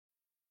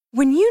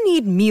When you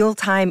need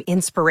mealtime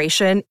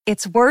inspiration,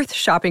 it's worth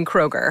shopping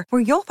Kroger,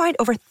 where you'll find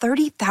over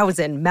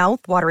 30,000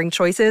 mouth-watering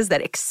choices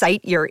that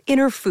excite your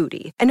inner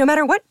foodie. And no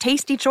matter what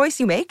tasty choice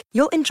you make,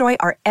 you'll enjoy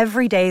our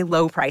everyday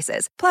low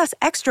prices, plus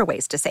extra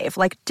ways to save,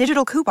 like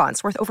digital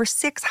coupons worth over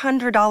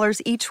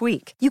 $600 each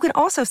week. You can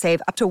also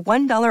save up to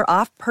 $1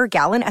 off per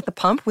gallon at the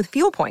pump with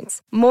fuel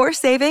points. More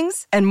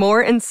savings and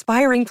more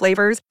inspiring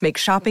flavors make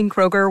shopping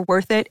Kroger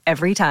worth it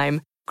every time.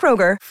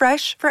 Kroger,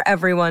 fresh for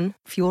everyone.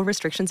 Fuel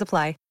restrictions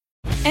apply.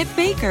 At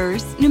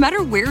Baker's, no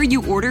matter where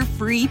you order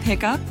free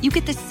pickup, you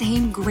get the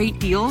same great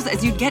deals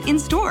as you'd get in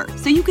store.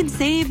 So you can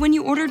save when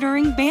you order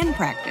during band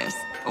practice,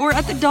 or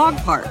at the dog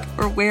park,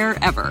 or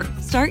wherever.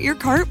 Start your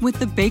cart with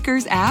the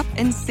Baker's app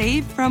and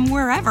save from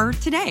wherever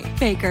today.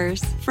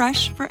 Baker's,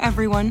 fresh for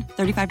everyone.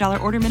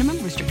 $35 order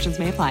minimum. Restrictions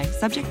may apply.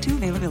 Subject to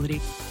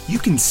availability. You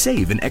can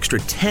save an extra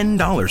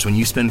 $10 when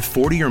you spend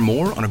 $40 or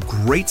more on a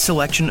great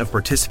selection of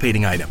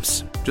participating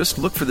items. Just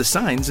look for the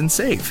signs and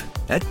save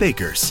at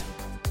Baker's.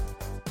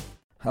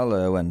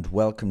 Hello and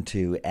welcome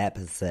to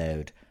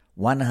episode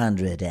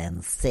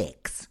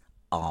 106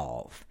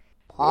 of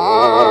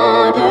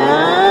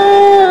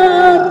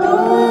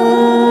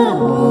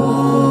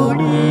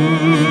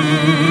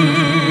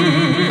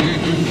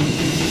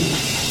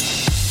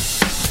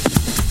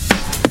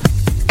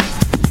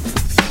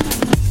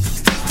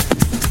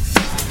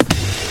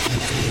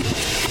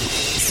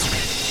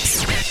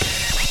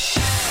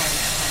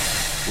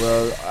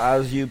Well,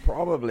 as you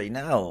probably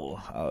know,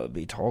 I'll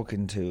be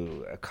talking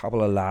to a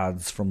couple of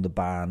lads from the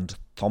band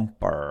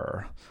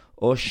Thumper,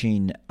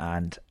 Oisin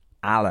and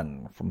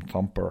Alan from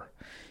Thumper,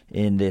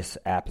 in this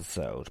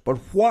episode. But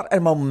what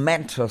a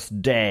momentous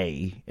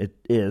day it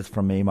is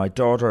for me. My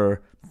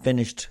daughter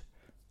finished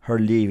her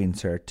Leaving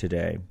Cert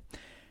today.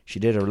 She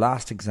did her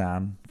last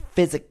exam,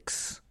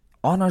 physics,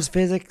 honours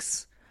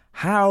physics.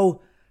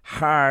 How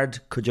hard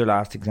could your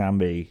last exam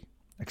be?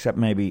 Except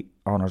maybe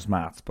honours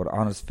maths, but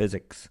honours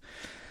physics.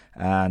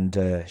 And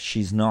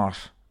she's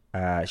not,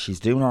 she's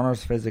doing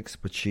honours physics,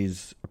 but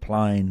she's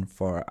applying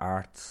for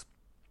arts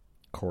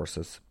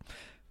courses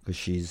because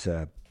she's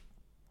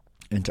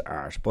into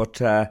art. But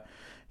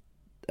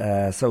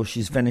so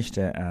she's finished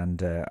it,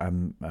 and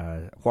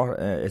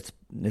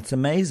it's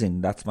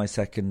amazing. That's my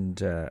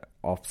second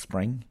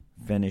offspring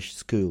finish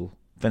school,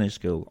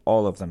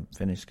 all of them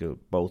finished school,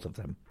 both of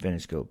them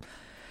finished school.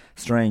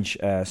 Strange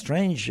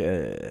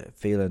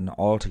feeling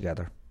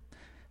altogether,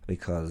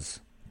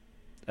 because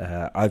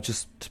I've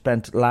just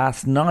spent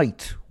last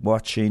night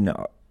watching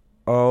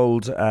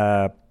old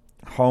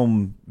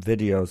home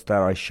videos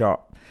that I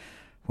shot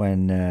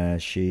when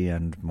she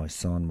and my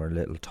son were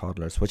little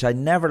toddlers, which I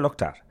never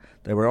looked at.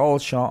 They were all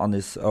shot on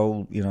this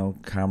old,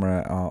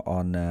 camera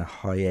on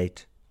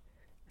Hi8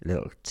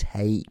 little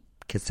tape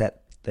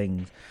cassette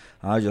things.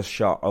 I just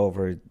shot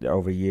over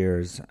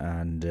years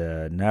and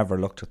never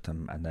looked at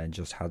them, and then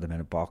just had them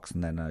in a box,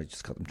 and then I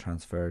just got them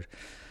transferred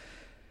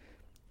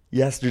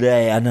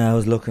yesterday, and I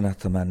was looking at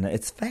them, and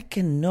it's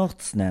fucking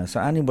nuts now.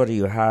 So anybody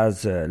who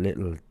has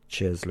little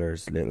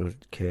chiselers, little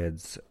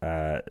kids,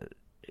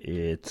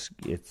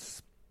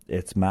 it's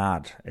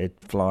mad. It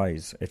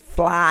flies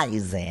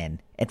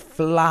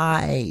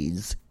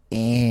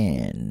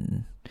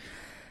in,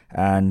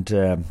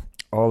 and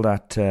all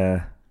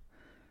that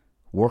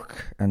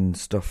work and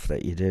stuff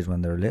that you did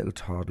when they were little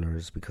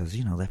toddlers, because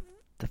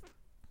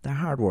they're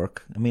hard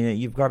work. I mean,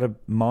 you've got to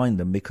mind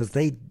them because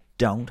they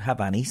don't have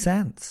any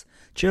sense.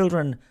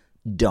 Children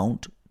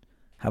don't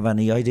have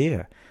any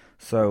idea.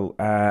 So,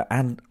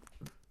 and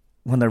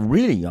when they're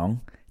really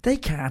young, they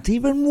can't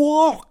even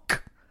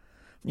walk.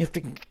 You have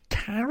to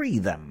carry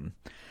them.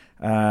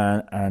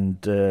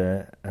 And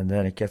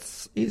then it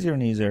gets easier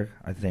and easier,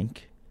 I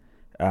think.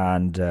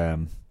 And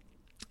then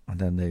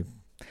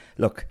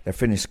they're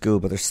finished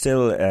school, but there's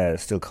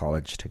still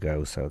college to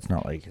go. So it's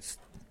not like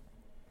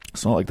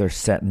they're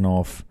setting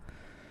off,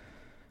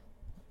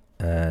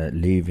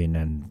 leaving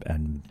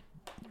and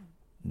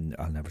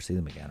I'll never see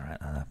them again,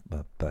 right?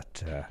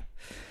 But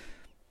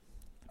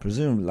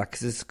presume,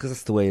 because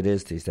that's the way it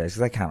is these days.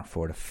 Because I can't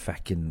afford a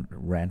fucking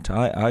rent.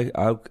 I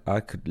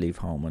could leave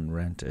home and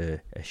rent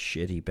a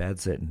shitty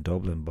bedsit in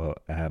Dublin,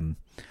 but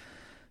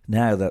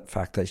now that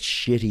fact that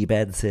shitty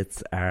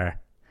bedsits are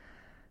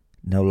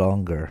no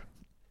longer,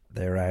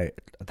 they're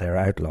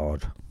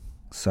outlawed.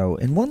 So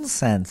in one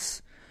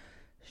sense,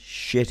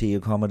 shitty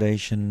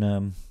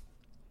accommodation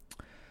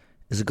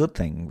is a good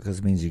thing, because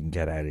it means you can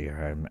get out of your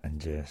home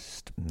and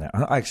just...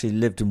 I actually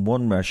lived in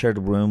one room. I shared a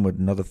room with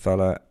another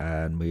fella,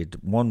 and we had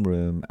one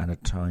room and a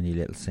tiny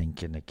little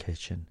sink in the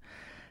kitchen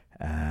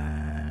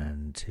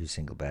and 2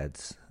 single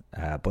beds.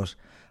 But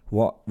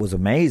what was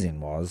amazing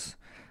was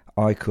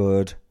I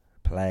could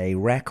play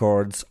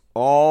records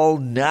all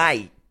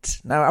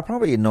night. Now, I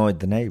probably annoyed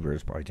the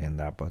neighbours by doing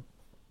that, but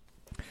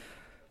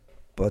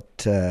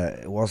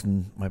it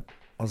wasn't my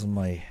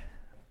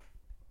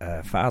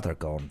father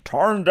going,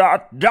 "Turn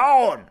that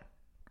down!"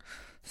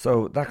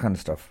 So that kind of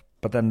stuff.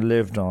 But then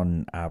lived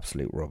on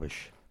absolute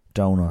rubbish.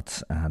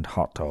 Donuts and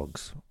hot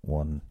dogs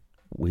 1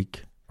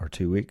 week or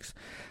 2 weeks,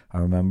 I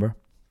remember.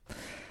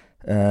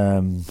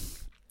 So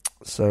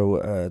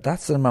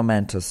that's a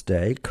momentous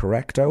day,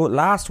 correcto.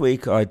 Last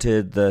week I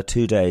did the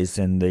 2 days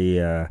in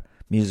the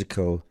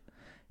musical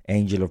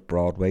Angel of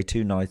Broadway,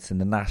 2 nights in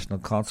the National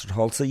Concert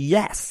Hall. So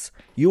yes,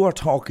 you are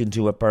talking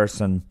to a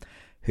person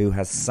who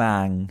has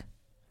sang,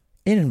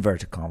 in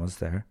inverted commas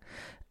there,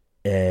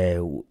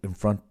 in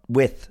front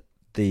with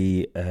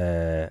the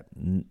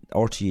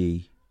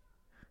RTE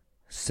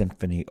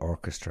Symphony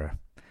Orchestra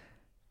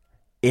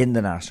in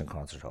the National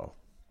Concert Hall.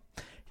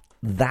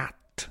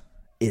 That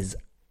is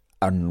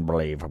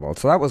unbelievable.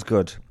 So that was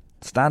good.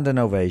 Standing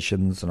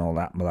ovations and all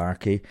that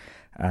malarkey.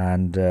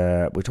 And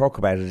we talk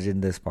about it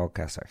in this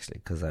podcast,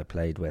 actually, because I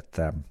played with...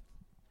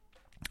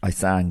 I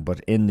sang, but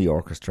in the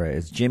orchestra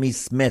is Jimmy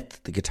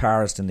Smith. The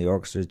guitarist in the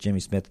orchestra is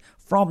Jimmy Smith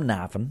from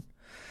Navan.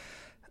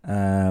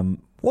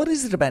 What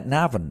is it about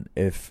Navan,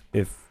 if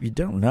you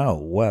don't know?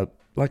 Well,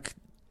 like,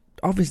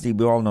 obviously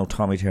we all know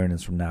Tommy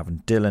Tiernan's from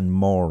Navan. Dylan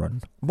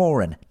Moran,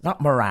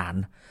 not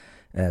Moran,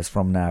 is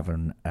from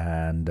Navan,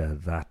 and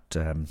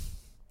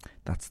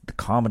that's the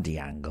comedy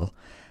angle.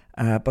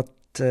 But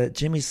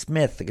Jimmy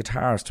Smith, the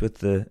guitarist with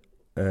the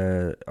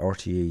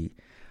RTE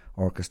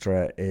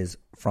Orchestra, is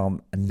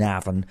from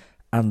Navan,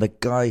 and the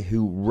guy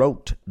who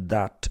wrote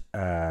that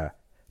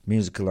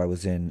musical I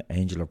was in,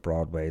 Angel of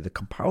Broadway, the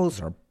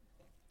composer,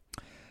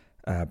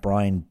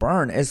 Brian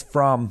Byrne, is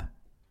from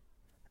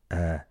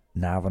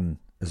Navan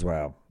as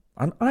well.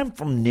 And I'm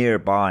from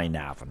nearby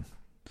Navan,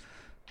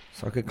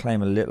 so I could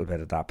claim a little bit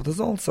of that. But there's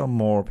also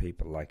more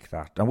people like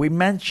that. And we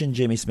mentioned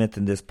Jimmy Smith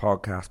in this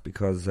podcast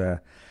because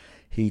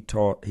he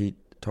taught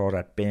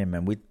at BIM,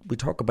 and we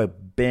talk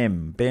about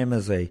BIM. BIM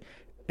is a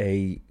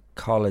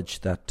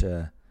college that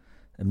a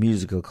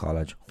musical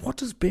college. What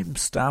does BIM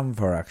stand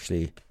for,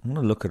 actually? I'm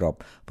going to look it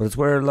up. But it's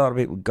where a lot of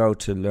people go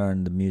to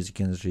learn the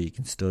music industry. You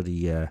can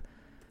study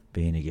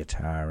being a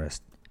guitarist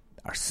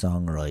or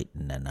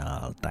songwriting and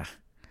all that,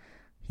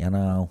 you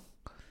know.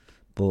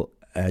 But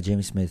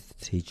Jimmy Smith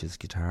teaches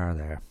guitar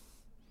there.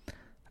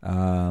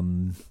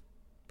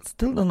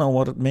 Still don't know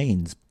what it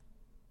means.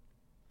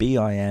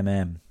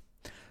 BIMM.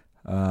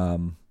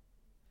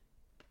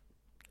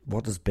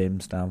 What does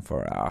BIM stand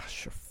for?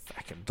 Sure,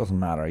 fuck it, doesn't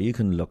matter. You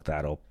can look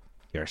that up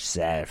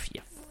yourself, you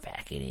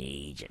fucking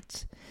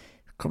agents.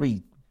 Could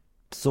be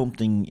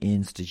something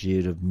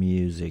Institute of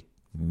Music.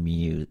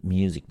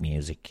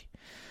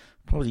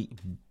 Probably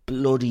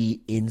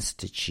bloody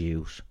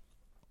Institute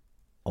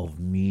of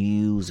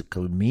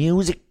Musical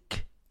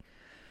Music.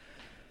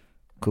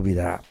 Could be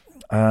that.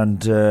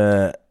 And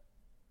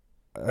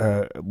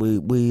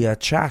we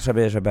chat a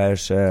bit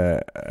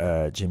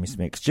about Jimmy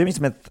Smith. Jimmy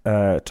Smith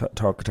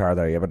taught guitar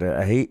there, yeah,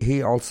 but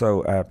he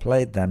also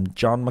played them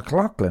John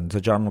McLaughlin. So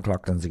John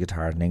McLaughlin's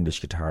an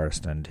English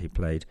guitarist, and he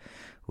played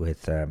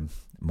with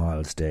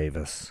Miles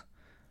Davis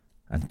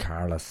and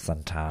Carlos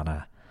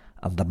Santana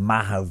and the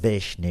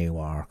Mahavishnu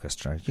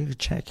Orchestra. You can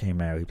check him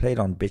out. He played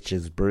on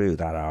Bitches Brew,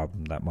 that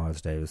album, that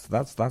Miles Davis.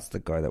 That's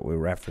the guy that we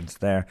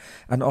referenced there.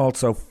 And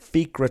also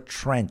Fiachra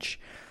Trench.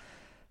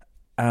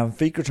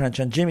 Fiachra Trench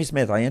and Jimmy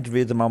Smith, I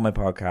interviewed them on my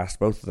podcast,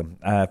 both of them.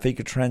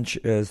 Fiachra Trench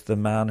is the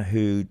man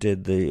who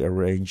did the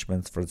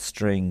arrangements for the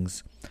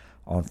strings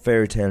on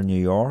Fairy Tale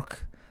New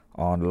York,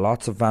 on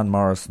lots of Van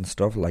Morrison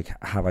stuff, like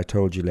Have I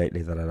Told You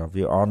Lately That I Love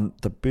You, on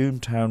the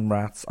Boomtown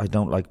Rats, I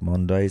Don't Like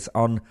Mondays,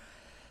 on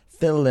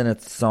Phil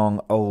Lynnett's song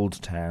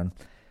Old Town.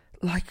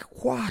 Like,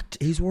 what?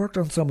 He's worked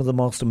on some of the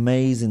most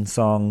amazing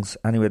songs.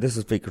 Anyway, this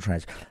is Fiachra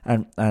Trench,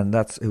 and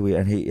that's who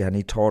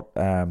he taught.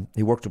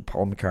 He worked with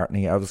Paul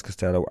McCartney, Elvis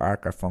Costello,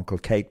 Art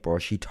Garfunkel, Kate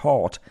Bush. He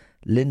taught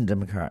Linda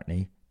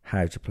McCartney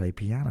how to play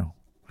piano.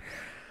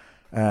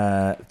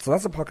 So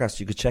that's a podcast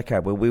you could check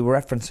out. But we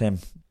reference him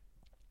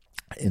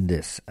in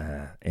this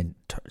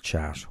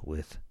chat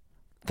with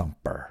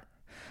Thumper,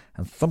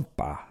 and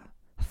Thumper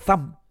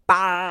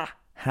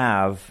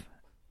have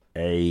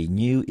a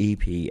new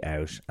EP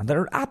out, and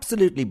they're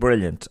absolutely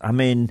brilliant. I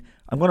mean,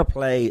 I'm going to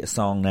play a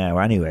song now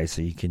anyway,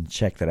 so you can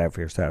check that out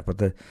for yourself. But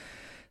the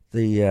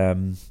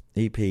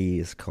EP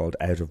is called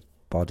Out of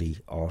Body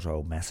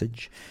Auto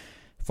Message.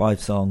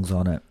 5 songs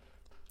on it,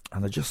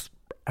 and they're just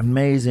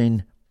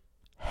amazing,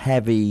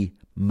 heavy,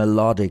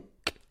 melodic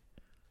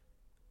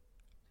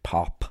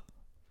pop,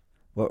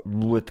 but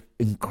with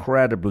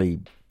incredibly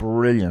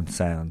brilliant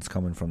sounds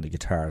coming from the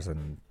guitars,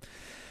 and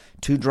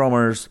 2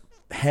 drummers,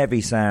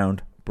 heavy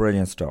sound.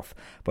 Brilliant stuff.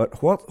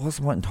 But what's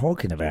the point in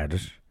talking about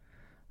it?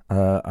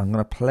 I'm going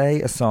to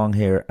play a song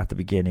here at the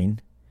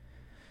beginning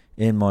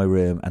in my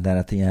room, and then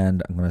at the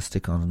end I'm going to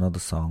stick on another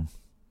song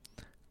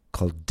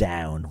called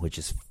Down, which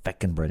is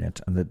feckin' brilliant.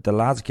 And the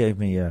lads gave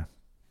me a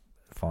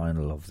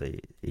final of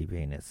the EP,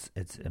 and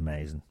it's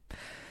amazing.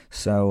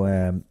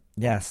 So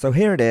so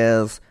here it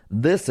is.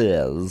 This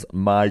is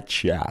my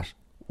chat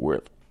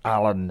with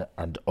Alan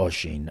and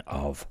Oisín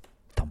of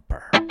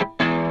Thumper.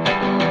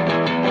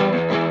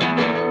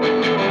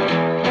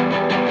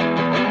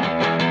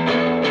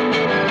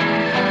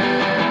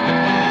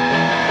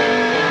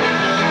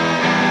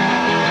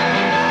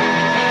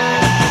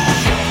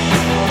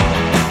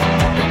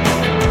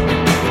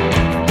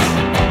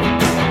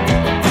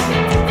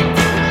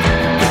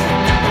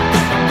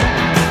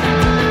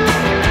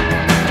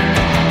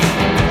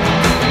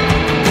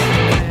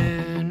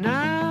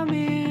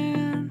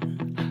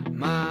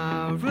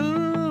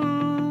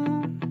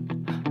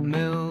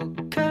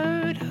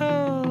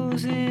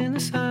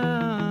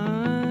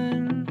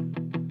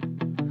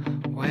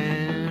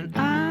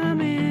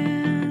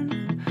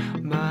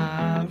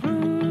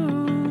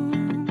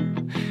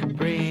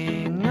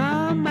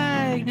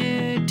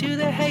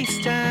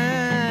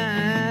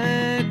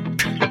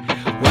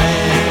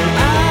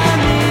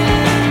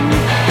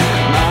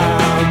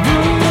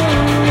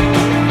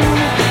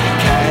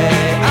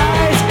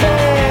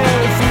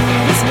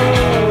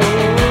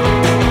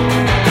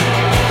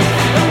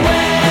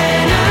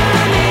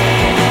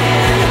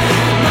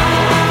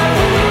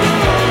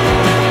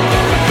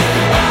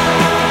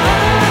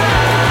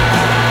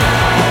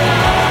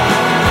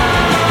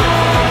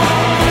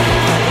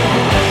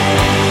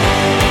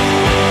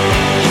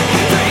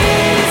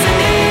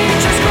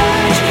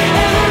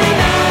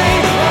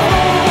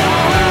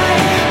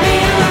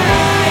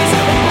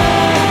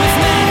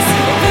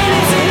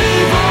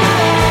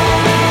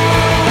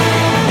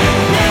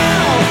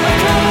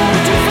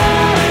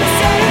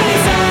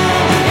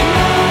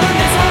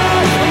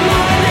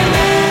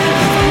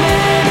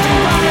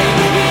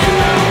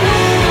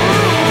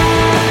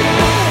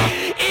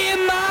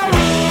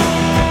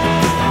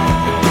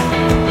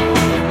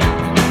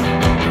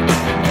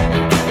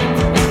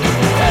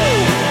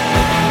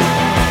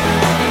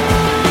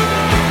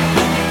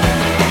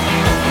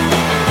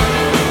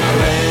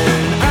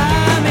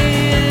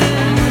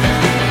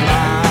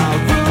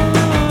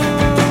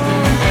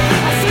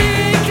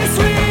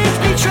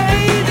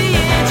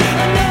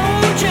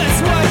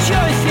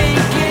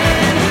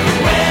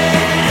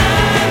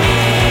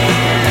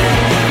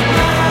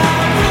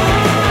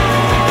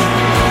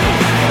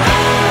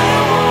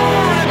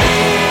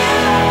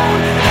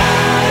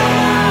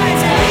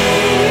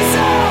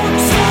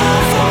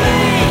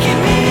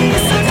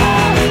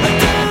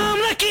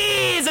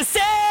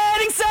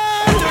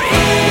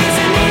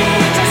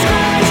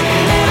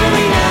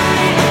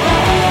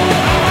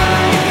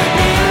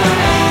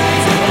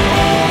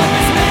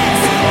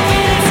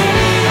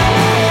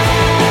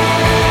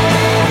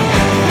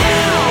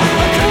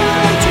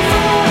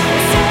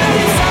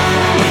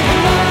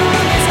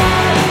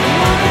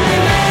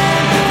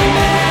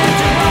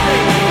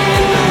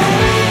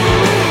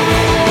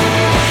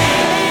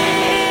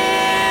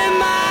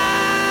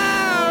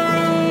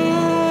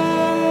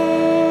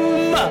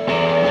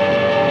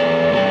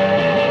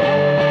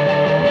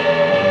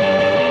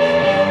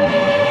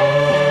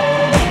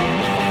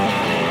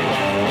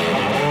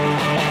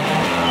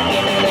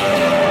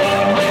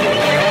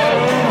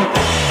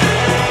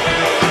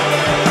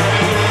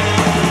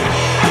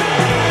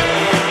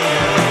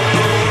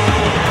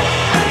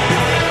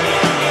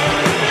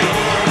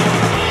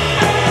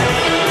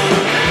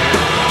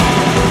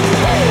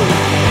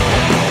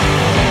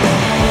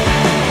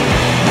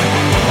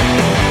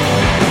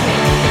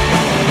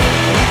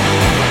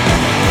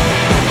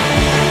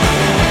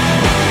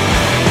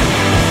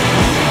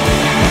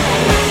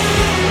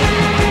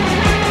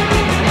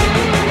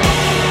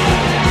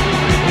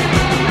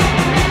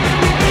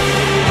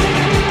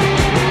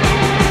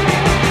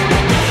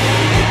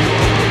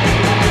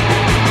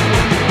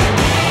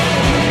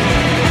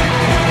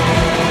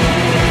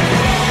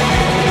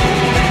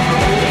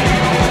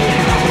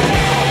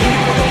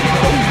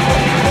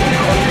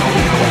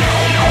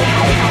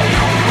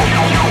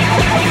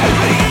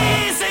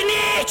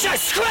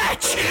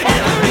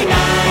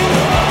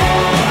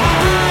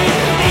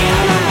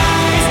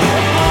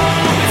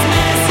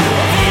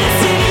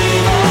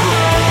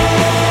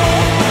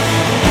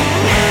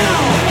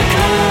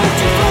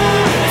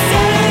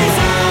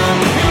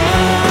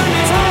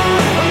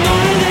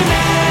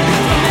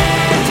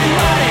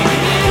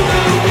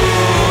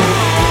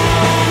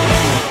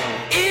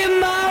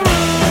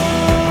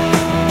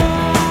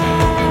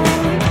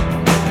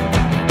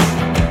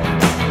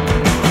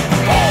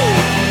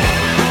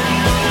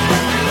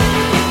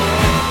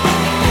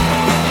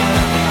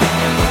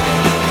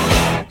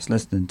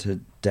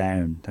 to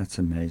down. That's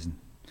amazing.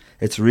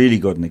 It's really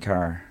good in the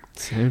car.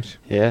 Sound.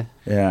 Yeah.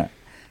 Yeah.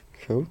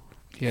 Cool.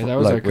 Yeah, that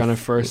was Like our kind with-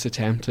 of first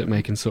attempt at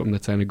making something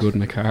that sounded good in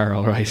the car,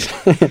 all right.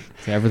 So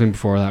everything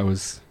before that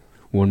was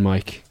one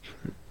mic,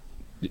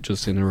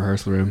 just in a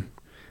rehearsal room,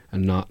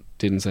 and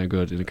didn't sound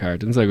good in a car.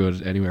 Didn't sound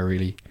good anywhere,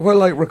 really. Well,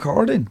 like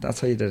recording. That's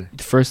how you did it.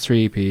 The first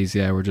 3 EPs,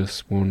 yeah, were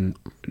just one,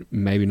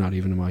 maybe not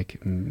even a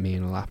mic, me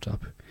and a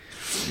laptop.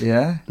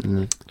 Yeah.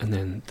 Mm. And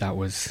then that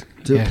was...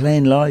 Do yeah. it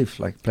playing live,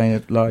 like playing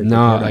it live.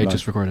 No, recording I live.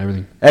 just record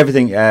everything.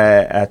 everything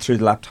through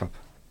the laptop.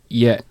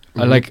 Yeah,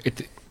 I like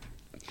it.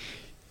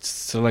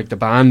 So like the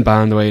band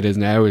the way it is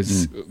now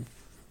is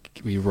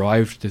we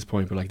arrived at this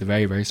point, but like the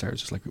very very start was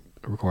just like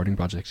a recording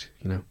project,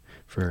 you know,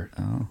 for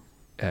Oh,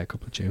 a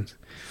couple of tunes.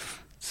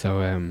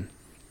 So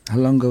how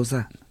long ago was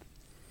that?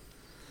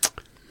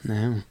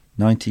 No.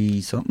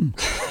 90 something.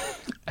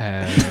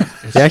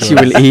 it's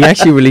He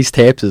actually released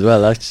tapes as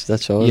well.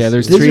 That shows. yeah,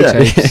 there's Did 3 ya?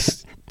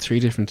 tapes, 3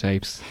 different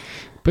tapes.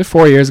 But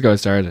 4 years ago I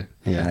started,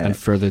 Yeah. and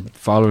for the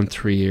following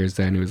 3 years,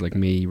 then it was like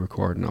me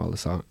recording all the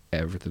song,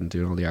 everything,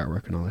 doing all the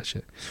artwork and all that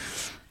shit.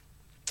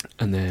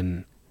 And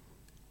then,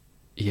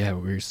 yeah,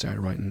 we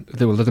started writing.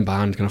 Well, the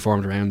band kind of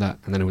formed around that,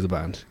 and then it was a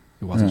band.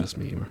 It wasn't Yeah. just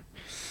me.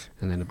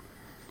 And then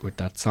with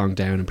that song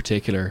Down in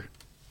particular,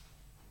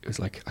 it was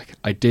like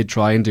I did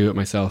try and do it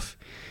myself,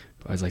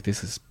 but I was like,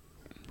 this is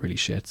really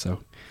shit. So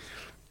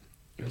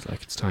it was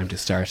like, it's time to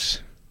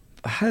start.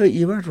 How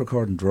you weren't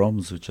recording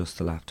drums with just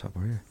the laptop,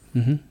 were you?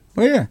 Mm-hmm.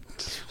 Oh yeah.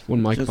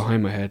 One mic Just-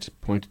 behind my head,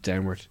 pointed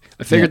downward.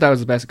 I figured that was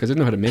the best because I didn't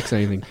know how to mix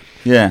anything.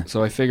 Yeah.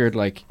 So I figured,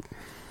 like,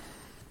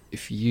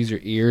 if you use your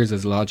ears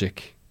as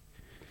logic,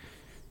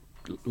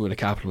 with a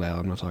capital L,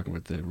 I'm not talking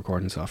about the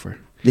recording software,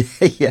 Yeah.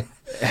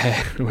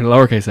 with a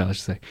lowercase L, I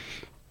should say.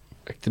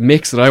 Like, the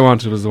mix that I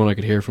wanted was the one I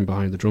could hear from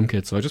behind the drum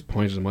kit, so I just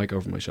pointed the mic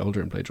over my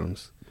shoulder and played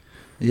drums,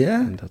 Yeah.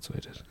 and that's what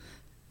I did.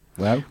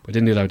 Well, But I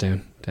didn't do that with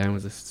Down. Down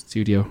was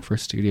the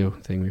first studio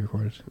thing we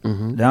recorded.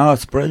 Mm-hmm. no,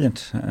 it's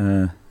brilliant.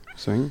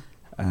 Swing.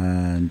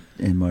 And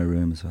in my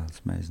room as well. It's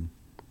amazing.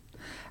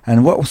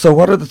 And what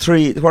are the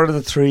three? What are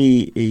the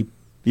three?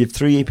 You have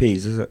 3 EPs,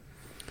 is it?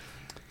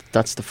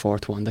 That's the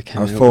fourth one that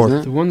came Oh, out. fourth.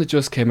 Isn't The it? one that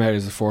just came out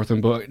is the 4th one,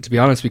 but to be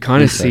honest, we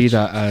kind of see Research.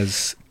 that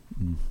as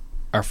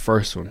our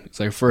first one. It's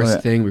our first Oh,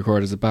 yeah. thing we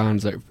recorded as a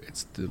band.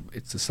 It's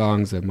the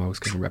songs that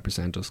most kind of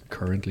represent us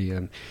currently,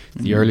 and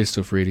the Mm. earliest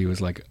stuff really was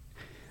like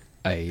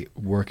a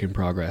work in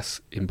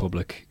progress in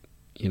public,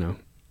 you know.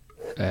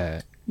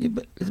 Yeah,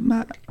 but it's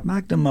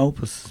Magnum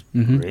Opus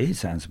Mhm. really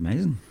sounds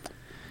amazing.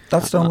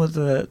 That's done with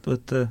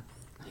the.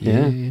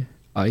 Yeah.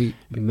 I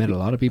met a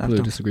lot of people who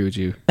Laptop. disagree with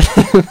you.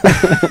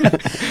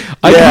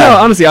 Yeah. No,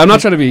 honestly, I'm not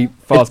trying to be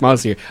false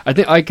modest here. I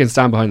think I can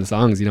stand behind the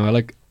songs, you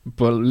know.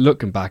 But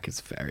looking back,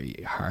 it's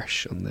very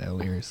harsh on the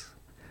old ears.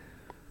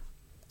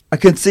 I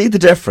can see the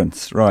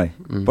difference, right?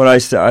 Mm. But I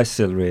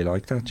still really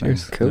like that.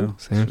 Cheers. You Cool. know,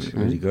 Sound. it's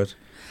really good.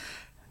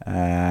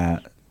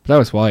 But that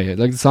was why,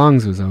 like, the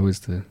songs was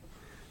always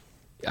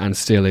and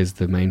still is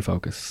the main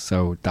focus.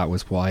 So that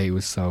was why it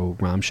was so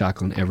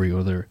ramshackle in every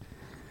other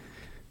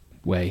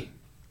way,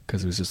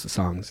 because it was just the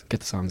songs.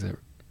 Get the songs out,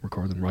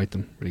 record them, write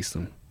them, release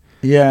them.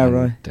 Yeah, and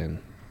right. Then,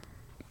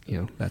 you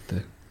know, let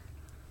the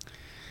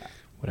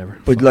whatever.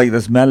 But like,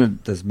 there's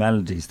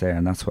melodies there,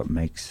 and that's what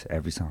makes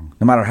every song,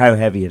 no matter how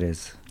heavy it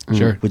is.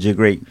 Sure. Would you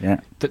agree? Yeah.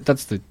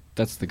 That's the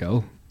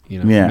goal,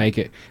 you know. Yeah. Make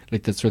it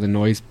like that's where the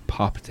noise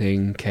pop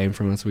thing came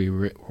from. That's what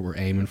we're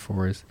aiming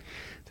for, is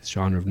this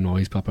genre of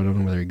noise pop. I don't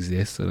know whether it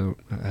exists.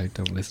 I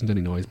don't listen to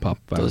any noise pop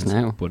bands. Does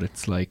now. But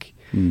it's like,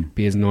 Mm.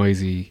 be as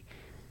noisy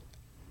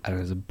and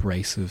as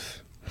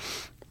abrasive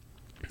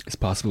as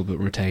possible, but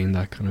retain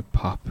that kind of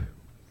pop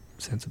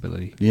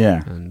sensibility.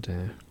 Yeah.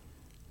 And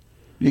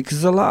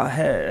Because a lot of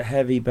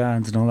heavy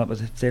bands and all that, but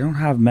if they don't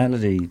have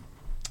melody, it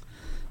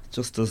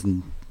just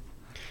doesn't.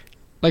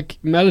 like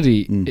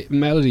melody, Mm.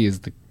 melody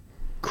is the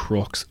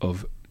crux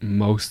of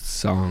most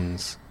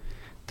songs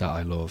that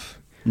I love.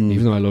 Mm.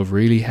 Even though I love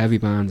really heavy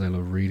bands, I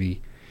love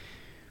really,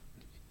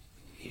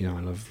 you know,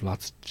 I love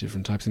lots of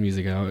different types of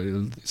music.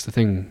 It's the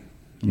thing,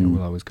 you know, Mm.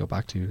 we'll always go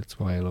back to. That's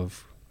why I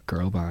love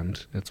girl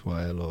band. That's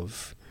why I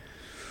love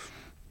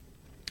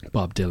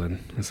Bob Dylan.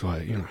 That's why,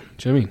 you know,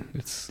 do you know what I mean?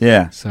 It's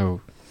Yeah.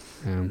 so.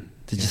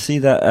 Did you see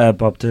that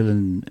Bob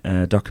Dylan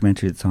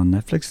documentary that's on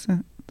Netflix?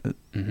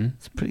 Mm-hmm.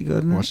 It's pretty good,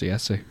 isn't it? Watched it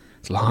yesterday.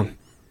 It's long.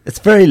 It's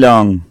very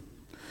long.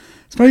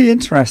 It's very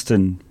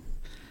interesting.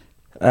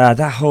 That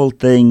whole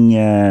thing,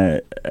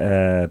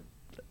 the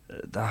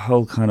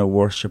whole kind of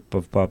worship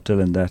of Bob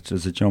Dylan. That,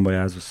 as John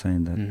Boyaz was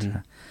saying, that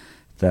Mhm.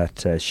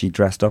 that she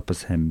dressed up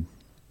as him,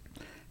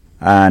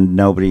 and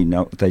nobody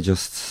they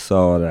just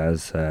saw it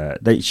as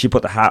she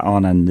put the hat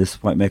on and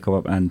this white makeup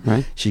up, and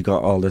Right. she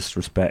got all this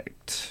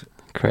respect.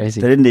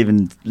 Crazy. They didn't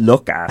even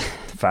look at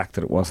the fact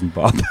that it wasn't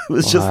Bob. It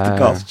was just the Wow.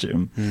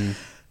 costume.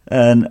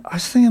 And I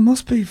was thinking, it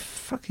must be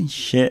fucking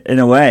shit in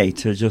a way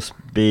to just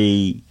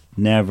be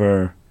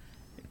never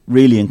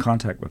really in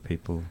contact with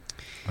people.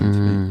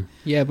 Mm.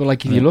 Yeah, but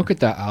like if Yeah. you look at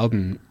that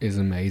album, is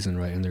amazing,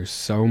 right? And there's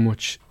so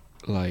much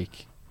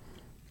like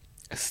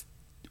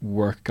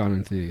work gone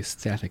into the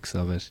aesthetics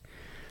of it,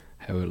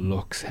 how it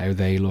looks, how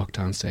they looked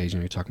on stage.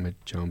 And you're talking about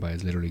Joan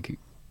Baez literally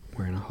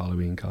wearing a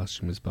Halloween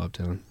costume as Bob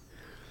Dylan.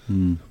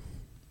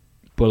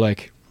 But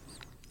like,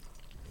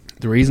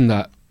 the reason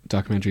that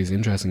documentary is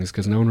interesting is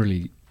because no one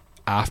really,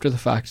 after the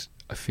fact,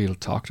 I feel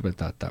talked about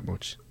that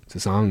much. It's the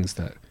songs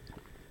that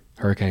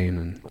Hurricane,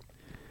 and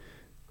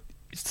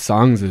it's the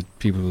songs that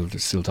people are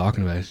still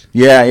talking about.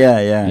 Yeah.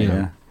 You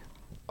know,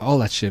 all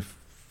that shit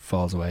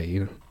falls away,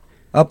 you know.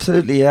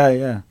 Absolutely,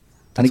 yeah.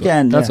 And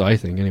again, that's what I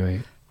think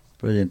anyway.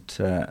 Brilliant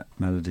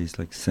melodies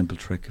like Simple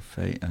Trick of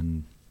Fate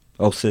and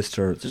Oh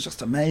Sister. They're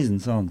just amazing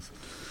songs.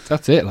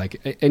 That's it.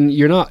 Like, and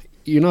you're not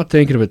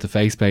thinking about the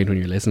face paint when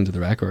you're listening to the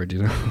record,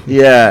 you know.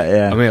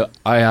 Yeah. I mean,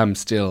 I am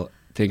still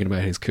thinking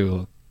about his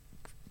cool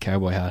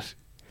cowboy hat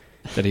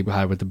that he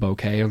had with the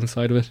bouquet on the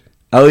side of it.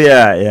 Oh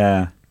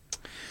yeah.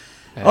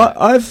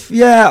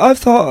 I've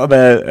thought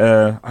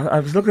about. I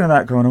was looking at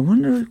that, going, I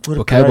wonder.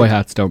 Well, cowboy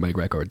hats don't make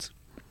records.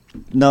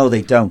 No,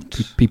 they don't.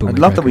 People,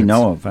 not that we records.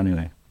 know of,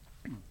 anyway.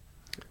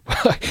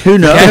 Who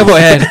knows?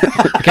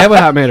 Cowboy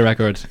hat made a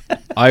record.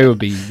 I would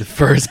be the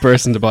first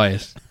person to buy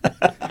it.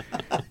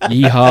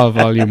 Yeehaw,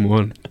 Volume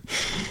 1.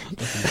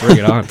 Bring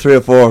it on. 3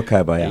 or 4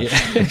 cowboy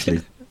hats.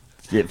 Actually,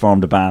 it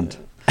formed a band.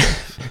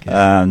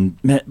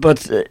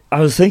 But I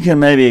was thinking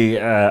maybe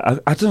I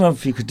don't know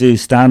if you could do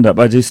stand up.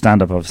 I do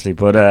stand up obviously,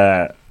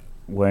 but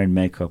wearing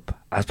makeup,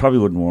 I probably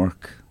wouldn't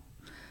work.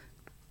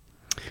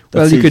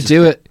 Well, you could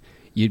do it.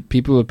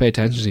 People would pay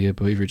attention to you,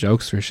 but if your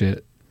jokes were shit,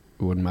 it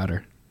wouldn't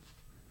matter.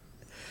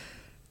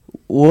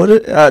 Would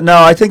it?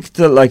 No, I think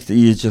that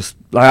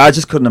I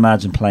just couldn't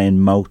imagine playing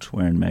Moat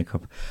wearing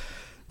makeup,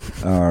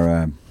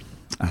 or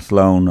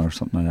Athlone or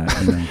something like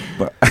that. You know?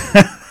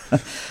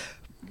 But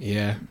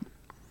yeah,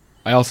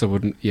 I also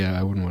wouldn't. Yeah,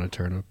 I wouldn't want to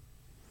turn up.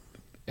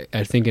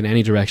 I think in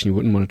any direction you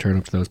wouldn't want to turn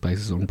up to those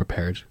places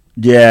unprepared.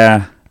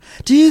 Yeah.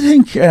 Do you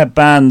think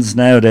bands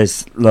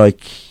nowadays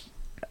like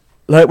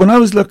when I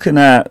was looking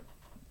at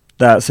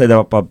that, say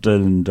that Bob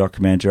Dylan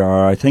documentary,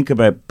 or I think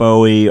about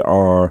Bowie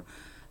or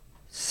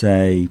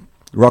say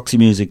Roxy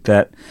Music,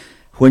 that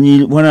when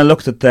I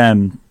looked at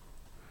them,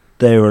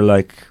 they were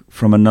like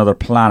from another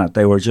planet.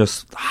 They were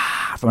just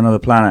from another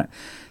planet.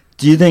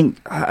 Do you think?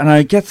 And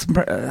I get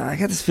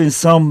this feeling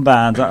some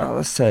bands,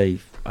 let's say,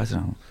 I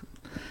don't know,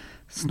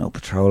 Snow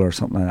Patrol or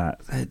something like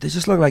that. They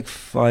just look like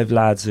 5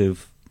 lads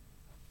who've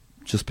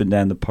just been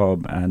down the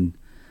pub, and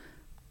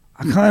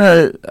I kind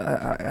of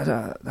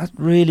that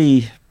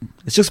really,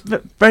 it's just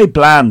very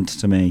bland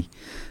to me.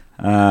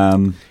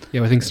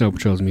 Yeah, I think Snow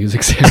Patrol's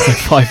music sounds like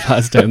 5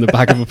 lads down the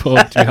back of a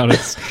pub, to be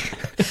honest.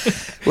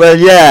 Well,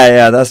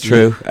 yeah, that's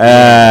true.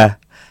 But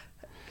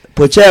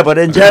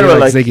in general,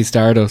 like Ziggy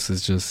Stardust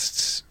is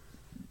just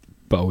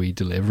Bowie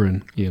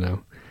delivering, you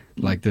know.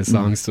 Like the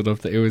song stood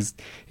up. It was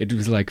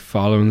like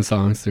following the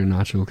songs to their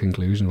natural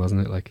conclusion,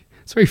 wasn't it? Like,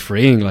 it's very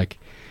freeing, like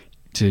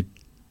to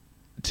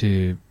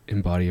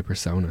embody a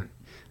persona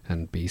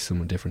and be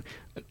someone different.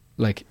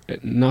 Like,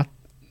 not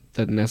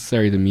that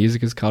necessarily the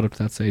music is caught up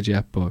to that stage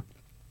yet, but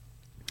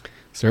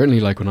certainly,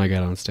 like, when I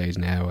get on stage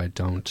now,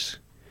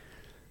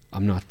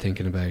 I'm not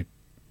thinking about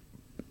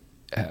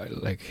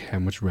like how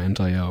much rent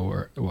I owe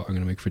or what I'm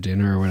going to make for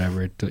dinner or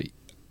whatever.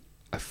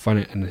 I find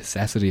it a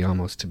necessity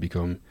almost to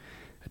become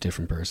a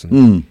different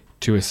person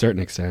to a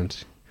certain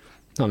extent,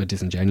 not in a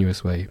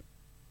disingenuous way,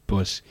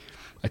 but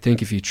I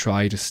think if you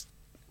try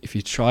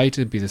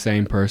to be the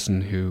same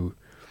person who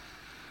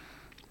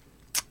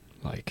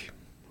like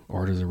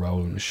orders a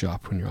roll in a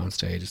shop when you're on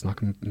stage, it's not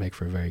going to make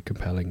for a very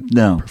compelling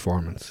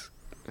performance.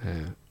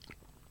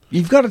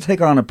 You've got to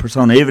take on a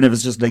persona, even if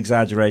it's just an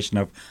exaggeration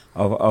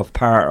of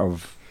part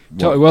of.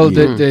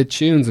 The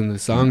tunes and the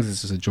songs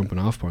is just a jumping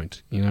off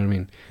point. You know what I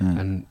mean? Yeah.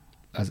 And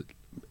as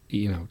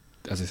you know,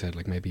 as I said,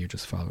 like maybe you're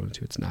just following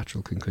to its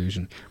natural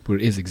conclusion, but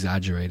it is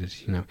exaggerated.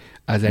 You know,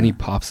 as any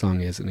pop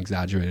song is an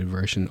exaggerated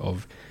version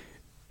of,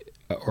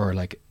 or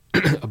like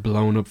a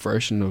blown up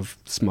version of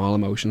small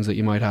emotions that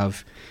you might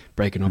have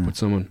breaking up with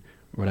someone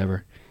or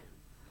whatever.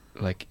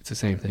 Like, it's the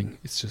same thing.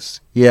 It's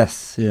just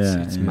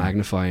it's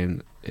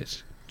magnifying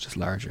it just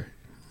larger.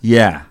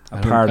 Yeah,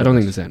 I don't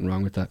think there's anything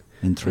wrong with that.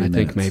 In 3 minutes. I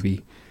think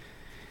maybe,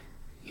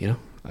 you know,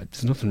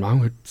 there's nothing wrong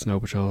with Snow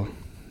Patrol.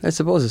 I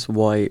suppose it's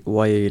why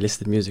you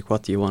listen to music.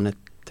 What do you want it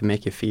to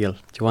make you feel? Do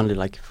you want to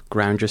like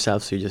ground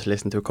yourself, so you just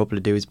listen to a couple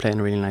of dudes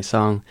playing a really nice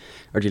song,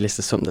 or do you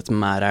listen to something that's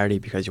mad arty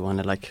because you want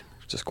to like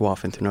just go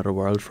off into another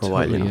world for a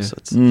while? You know, Yeah. so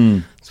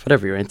it's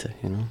whatever you're into.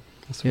 You know,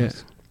 I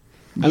suppose.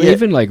 Yeah. And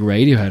even like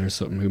Radiohead or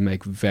something, who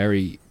make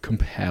very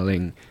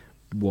compelling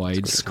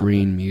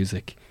widescreen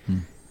music,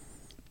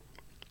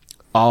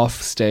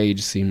 off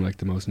stage seem like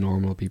the most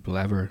normal people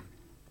ever,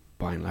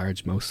 by and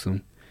large, most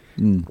of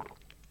them.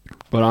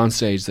 But on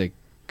stage they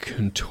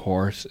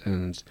contort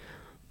and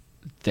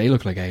they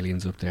look like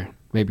aliens up there.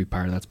 Maybe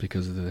part of that's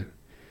because of the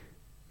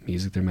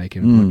music they're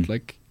making, but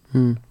like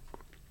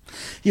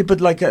yeah,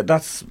 but like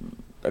that's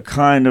a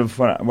kind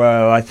of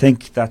I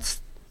think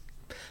that's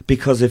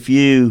because if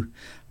you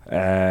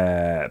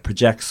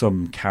project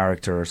some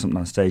character or something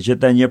on stage,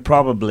 then you're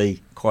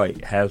probably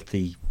quite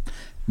healthy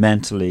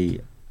mentally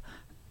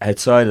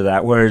outside of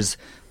that. Whereas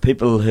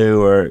people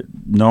who are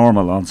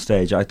normal on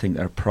stage, I think,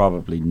 are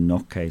probably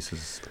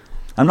nutcases.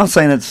 I'm not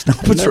saying it's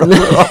not what's wrong.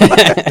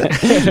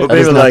 That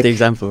is not the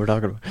example we're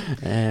talking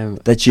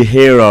about. That you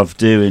hear of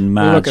doing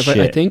mad Well, look, shit.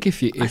 I think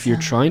if you're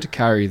trying to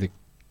carry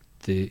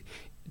the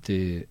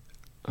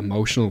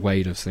emotional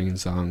weight of singing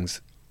songs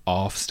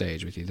off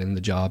stage with you, then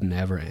the job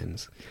never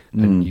ends,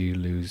 and you'll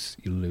lose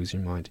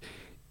your mind.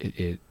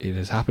 It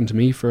has happened to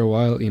me for a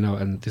while, you know,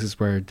 and this is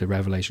where the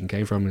revelation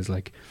came from. Is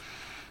like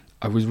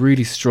I was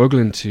really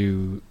struggling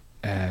to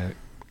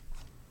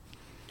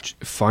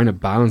find a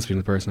balance between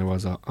the person I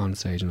was on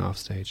stage and off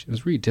stage. It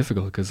was really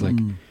difficult because, like,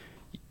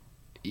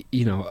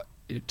 you know,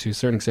 to a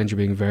certain extent, you're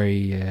being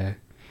very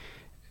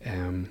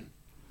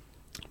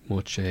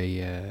much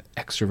a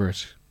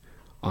extrovert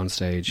on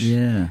stage.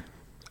 Yeah.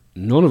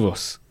 None of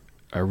us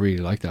are really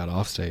like that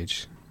off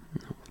stage,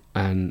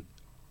 and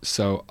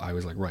so I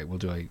was like, right, well,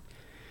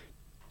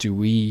 do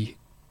we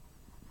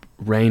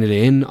rein it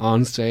in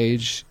on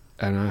stage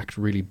and act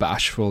really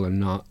bashful and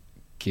not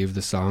give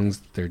the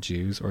songs their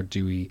dues, or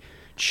do we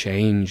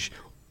change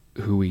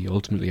who we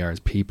ultimately are as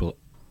people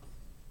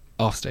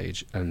off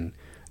stage and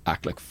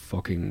act like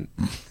fucking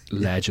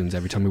legends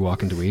every time we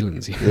walk into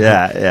Whelan's, you know?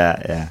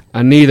 Yeah.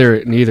 And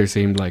neither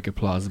seemed like a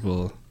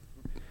plausible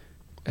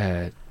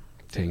thing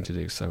to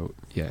do. So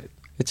yeah,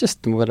 It's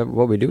just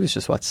what we do is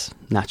just what's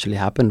naturally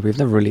happened. We've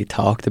never really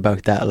talked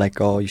about that,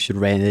 like, oh, you should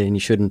rein it in, you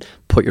shouldn't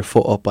put your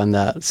foot up on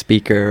that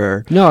speaker.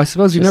 Or no, I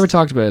suppose we've never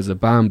talked about it as a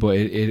band, but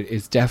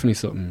it's definitely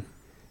something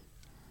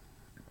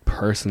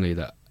personally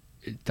that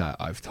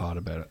I've thought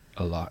about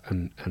a lot,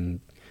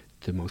 and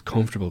the most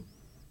comfortable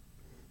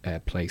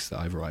place that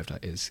I've arrived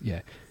at is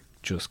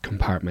just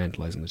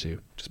compartmentalising the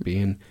two, just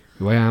being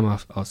who I am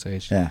off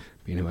stage,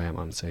 being who I am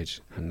on stage,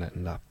 and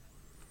letting that.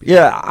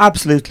 Yeah,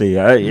 absolutely.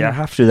 You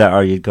have to do that,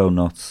 or you'd go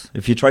nuts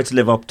if you try to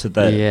live up to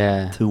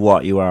to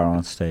what you are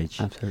on stage.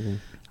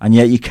 Absolutely. And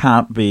yet you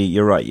can't be.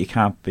 You're right. You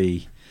can't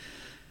be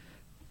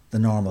the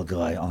normal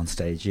guy on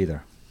stage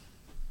either.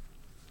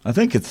 I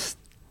think it's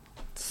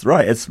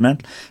right. It's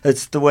meant.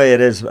 It's the way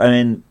it is. I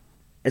mean,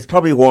 it's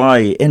probably why,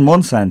 in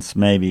one sense,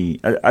 maybe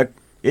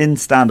in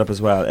stand-up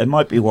as well. It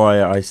might be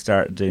why I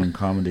started doing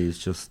comedy, is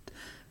just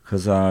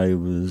because I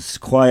was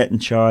quiet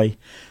and shy,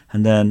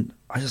 and then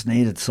I just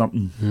needed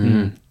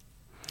something.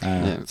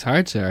 It's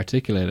hard to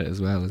articulate it as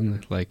well,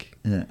 isn't it? Like,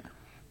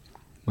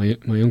 my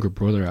younger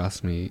brother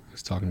asked me, he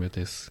was talking about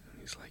this.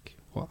 He's like,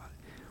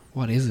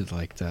 "What is it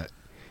like that?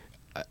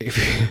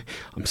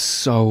 I'm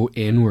so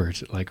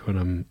inward, like when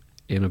I'm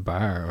in a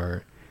bar,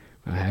 or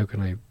how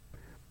can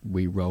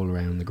we roll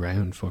around the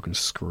ground, fucking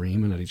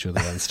screaming at each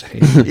other on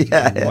stage?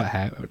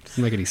 How? It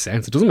doesn't make any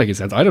sense. It doesn't make any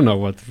sense. I don't know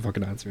what the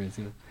fucking answer is,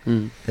 you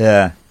know."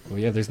 Yeah. Well,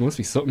 yeah, there must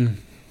be something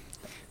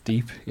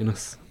deep in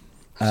us.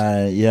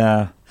 I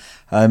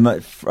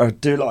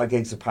do a lot of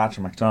gigs with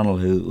Patrick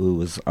MacDonald, who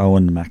was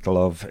Owen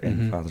MacDolove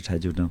in Father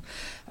Ted, you know,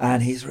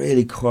 and he's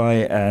really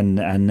quiet and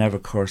never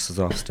curses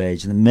off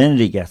stage. And the minute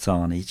he gets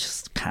on, he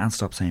just can't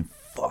stop saying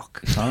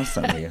 "fuck"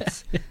 constantly.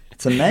 It's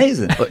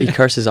amazing. But he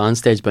curses on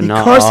stage, but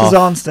not curses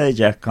off. on stage,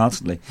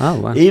 constantly. Oh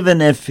wow! Even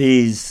if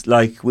he's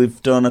like,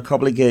 we've done a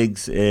couple of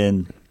gigs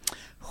in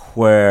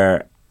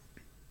where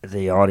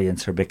the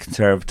audience are a bit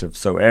conservative,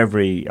 so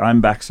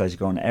I'm backstage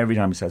going, every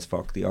time he says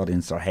 "fuck," the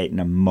audience are hating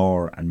him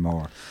more and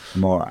more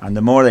and more, and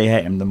the more they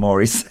hate him, the more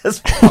he says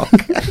 "fuck."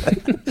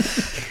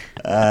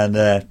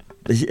 And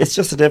it's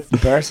just a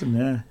different person.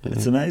 Yeah.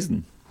 It's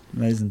amazing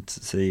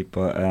to see.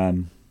 But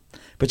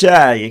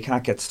yeah, you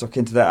can't get stuck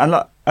into that.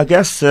 And I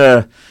guess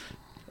like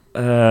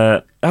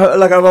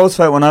I've always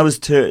felt when I was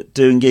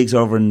doing gigs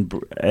over in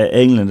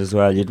England as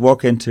well, you'd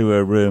walk into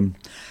a room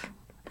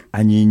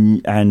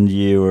and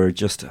you were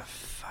just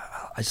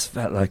I just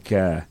felt like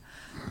I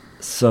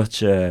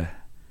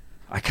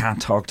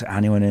can't talk to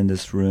anyone in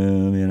this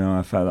room, you know.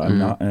 I felt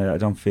I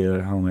don't feel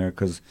at home here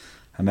because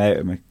I'm out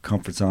of my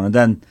comfort zone. And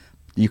then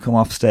you come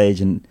off stage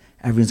and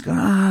everyone's going,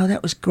 "Oh,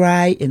 that was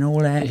great," and all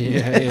that.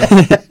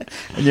 Yeah.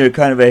 And you're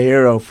kind of a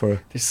hero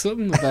for. There's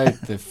something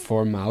about the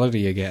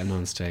formality of getting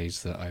on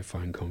stage that I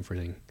find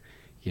comforting.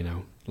 You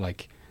know,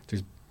 like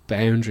there's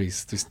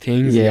boundaries, there's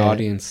things the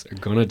audience are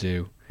gonna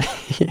do.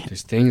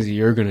 There's things that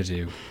you're going to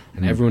do,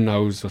 and everyone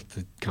knows what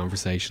the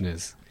conversation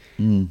is.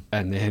 And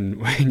then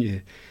when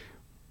you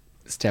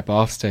step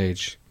off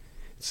stage,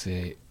 it's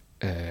a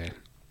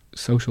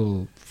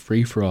social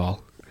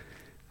free-for-all,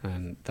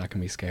 and that can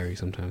be scary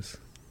sometimes.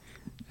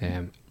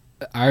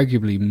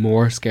 Arguably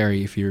more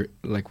scary if you're,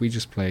 like, we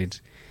just played,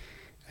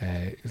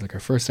 it was like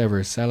our first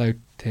ever sellout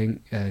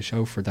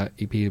show for that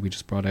EP that we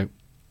just brought out.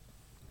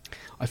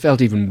 I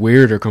felt even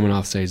weirder coming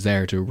off stage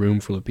there to a room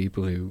full of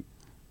people who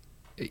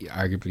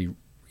arguably,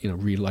 you know,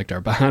 really liked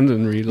our band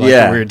and really liked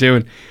what we were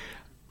doing.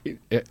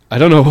 I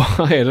don't know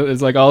why.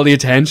 It's like all the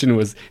attention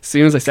was, as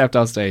soon as I stepped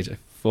off stage, I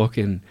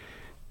fucking,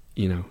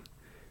 you know,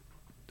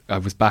 I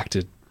was back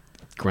to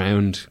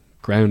ground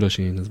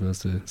ushing as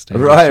opposed to stage.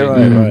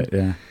 Right,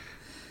 yeah.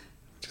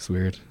 Just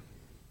weird,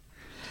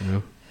 you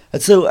know.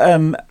 And so,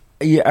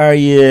 are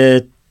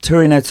you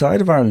touring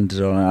outside of Ireland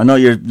at all? I know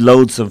you're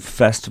loads of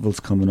festivals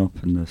coming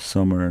up in the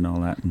summer and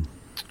all that. And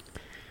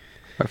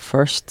Our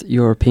first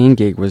European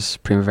gig was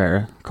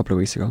Primavera a couple of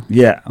weeks ago,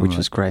 yeah, which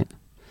was great.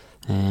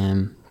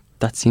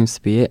 That seems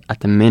to be it.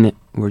 At the minute,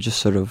 we're just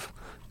sort of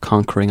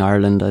conquering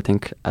Ireland, I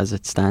think, as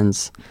it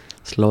stands.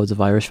 There's loads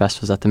of Irish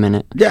festivals at the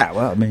minute. Yeah,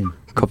 well, I mean,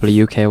 A couple of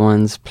UK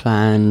ones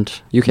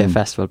planned. UK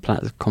festival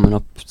coming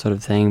up sort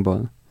of thing,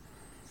 but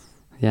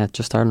yeah,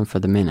 just Ireland for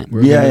the minute.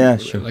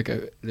 Sure. Like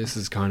this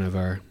is kind of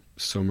our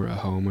summer at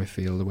home. I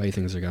feel the way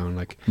things are going.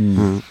 Like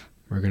we're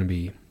going to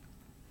be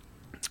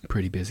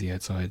pretty busy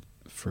outside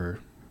from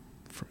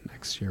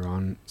next year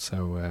on.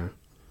 So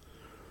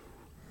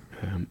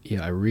I'm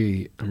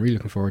really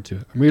looking forward to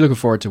it. I'm really looking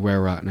forward to where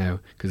we're at now,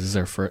 because this is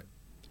our first.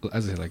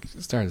 As I said, like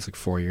it started like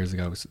 4 years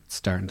ago. It's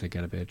starting to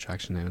get a bit of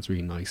traction now. It's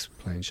really nice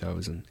playing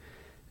shows, and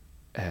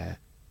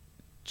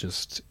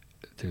just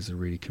there's a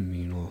really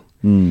communal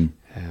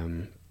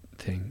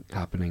thing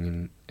happening,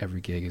 and every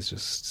gig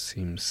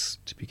seems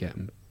to be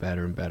getting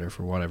better and better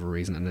for whatever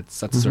reason, and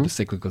that's a sort of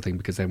cyclical thing,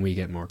 because then we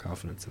get more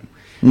confidence and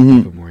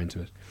put more into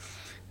it.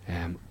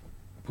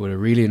 But I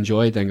really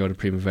enjoyed then going to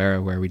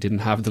Primavera, where we didn't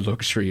have the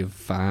luxury of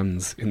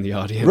fans in the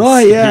audience.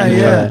 right,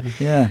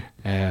 yeah.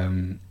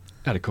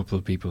 Had a couple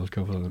of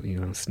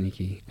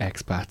sneaky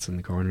expats in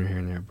the corner here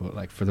and there, but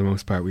like for the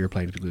most part we were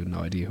playing to people who had no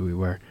idea who we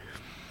were.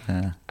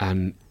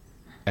 And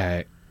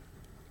I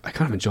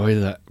kind of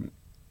enjoyed that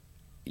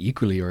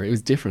equally, or it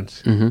was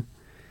different.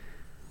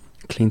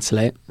 Clean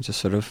slate, just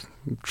sort of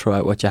throw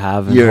out what you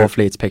have, and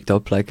hopefully it's picked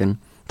up, like, and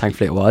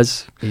thankfully it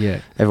was.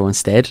 Yeah. Everyone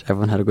stayed,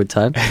 everyone had a good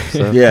time.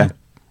 So. Yeah.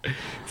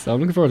 So I'm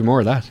looking forward to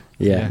more of that.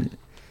 Yeah.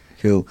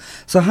 Cool.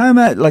 So how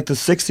met like the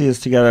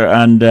 60s together,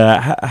 and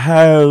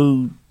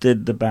how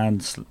did the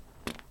bands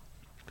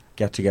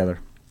get together?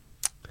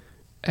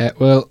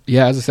 Well,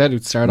 yeah, as I said, it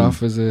would start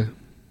off as a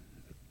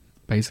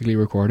basically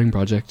recording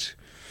project.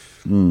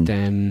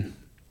 Then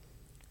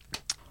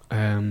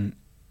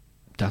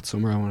that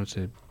summer I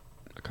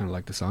kind of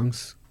liked the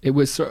songs. It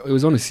was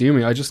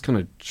unassuming. I just kind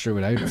of threw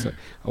it out. So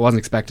I wasn't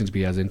expecting to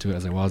be as into it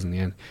as I was in the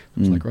end. I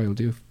was like, right, we'll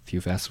do a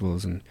few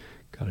festivals, and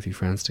got a few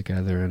friends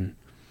together. And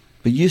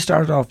But you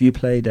started off, you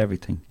played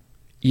everything.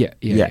 Yeah.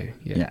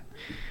 It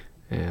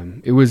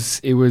was.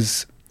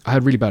 I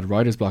had really bad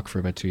writer's block for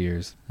about 2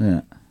 years.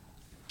 Yeah.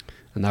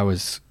 And it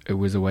was a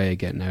way of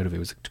getting out of it. It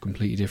was a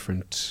completely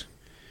different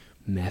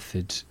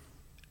method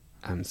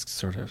and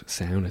sort of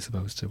sound, I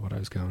suppose, to what I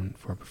was going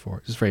for before.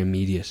 It was very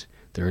immediate.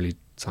 The early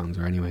songs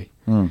were anyway.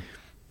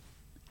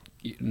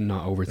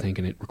 Not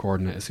overthinking it,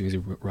 recording it as soon as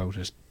you wrote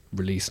it,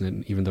 releasing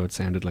it, even though it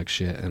sounded like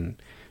shit.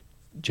 And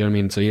do you know what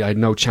I mean? So I had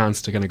no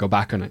chance to kind of go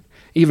back on it.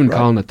 Even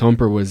calling it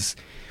Thumper was,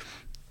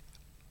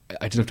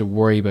 I didn't have to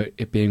worry about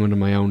it being under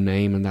my own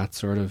name, and that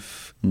sort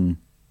of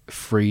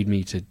freed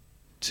me to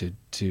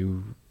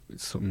do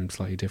something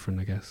slightly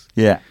different, I guess.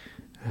 Yeah.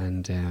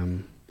 And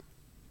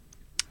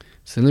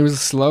so then there was a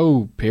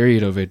slow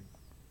period of it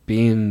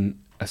being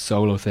a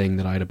solo thing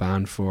that I had a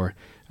band for,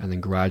 and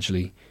then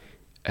gradually,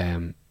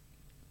 now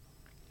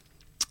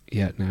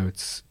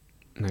it's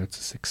a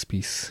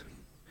 6-piece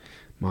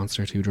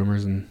monster, 2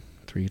 drummers and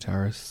 3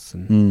 guitarists,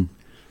 and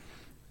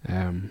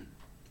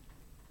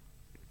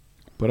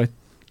but I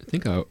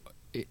think I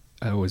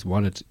always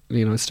wanted,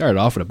 it started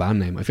off with a band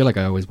name. I feel like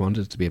I always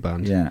wanted it to be a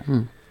band. Yeah.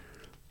 And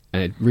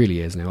it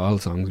really is now. All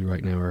the songs we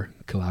write now are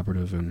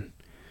collaborative, and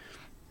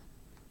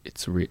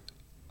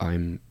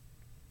I'm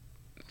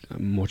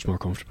much more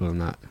comfortable in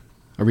that.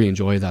 I really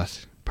enjoy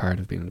that part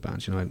of being in the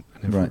band. I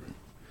never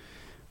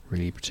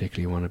really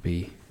particularly want to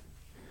be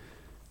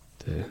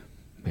the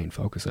main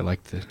focus. I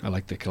like the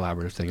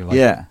collaborative thing. I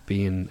like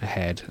being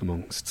ahead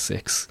amongst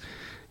 6.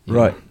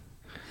 Right.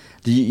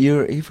 Are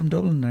you from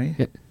Dublin, are you?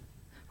 Yeah.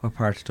 What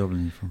part of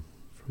Dublin are you from?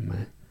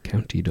 From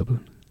County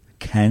Dublin.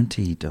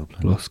 County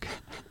Dublin. Lusk.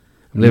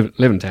 I live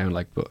in town,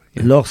 but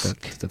yeah,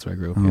 Lusk. That's where I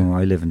grew up. Oh,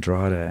 I live in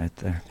Drogheda out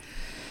there.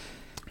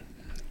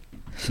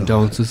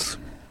 Condolences.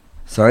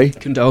 Sorry?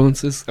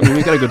 Condolences. I mean,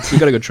 we got a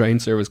good train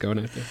service going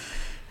out there.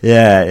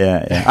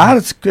 Yeah.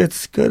 It's good.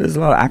 There's a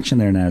lot of action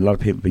there now. A lot of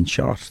people being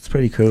shot. It's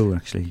pretty cool,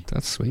 actually.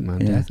 That's sweet, man.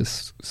 Yeah. Death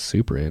is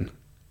super in.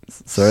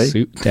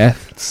 Sorry?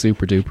 Death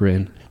super duper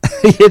in.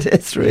 It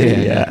is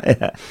really,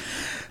 yeah.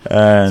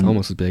 It's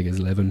almost as big as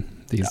living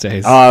these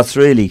days. Oh, it's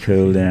really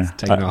cool, yeah. It's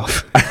taking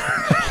off.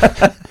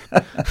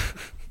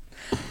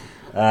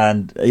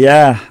 And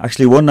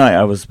actually one night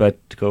I was about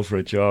to go for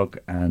a jog,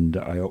 and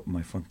I opened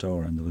my front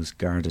door and there was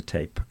Garda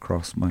tape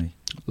across my...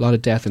 A lot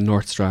of death in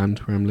North Strand,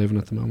 where I'm living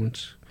at the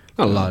moment.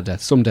 Not a lot of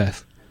death, some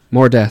death.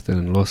 More death than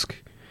in Lusk.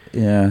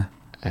 Yeah.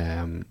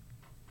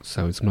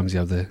 So sometimes you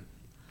have the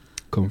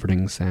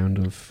comforting sound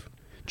of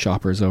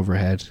choppers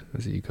overhead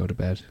as you go to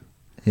bed.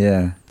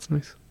 Yeah. It's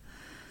nice.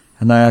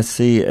 And I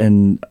see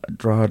in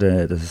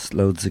Drogheda there's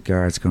loads of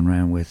guards going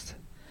around with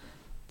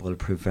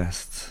bulletproof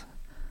vests.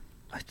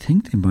 I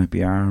think they might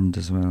be armed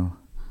as well.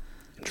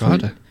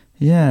 Drogheda?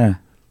 Yeah.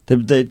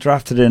 They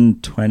drafted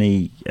in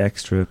 20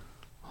 extra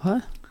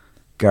What?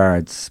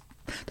 guards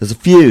There's a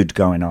feud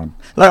going on.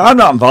 Like, I'm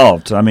not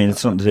involved. I mean,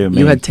 it's something to do with me.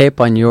 You had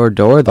tape on your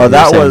door, though. Oh,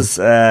 that was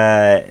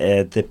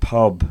the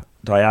pub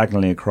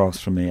diagonally across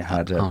from me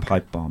had a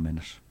pipe bomb in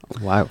it.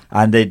 Wow.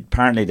 And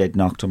they'd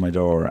knocked on my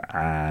door,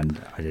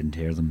 and I didn't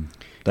hear them.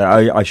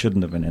 I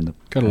shouldn't have been in the...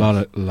 Got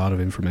a lot of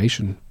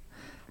information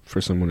for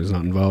someone who's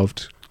not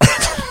involved.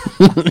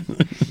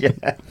 Yeah.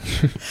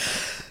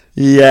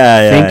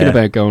 Yeah. Thinking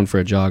about going for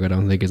a jog, I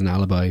don't think is an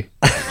alibi.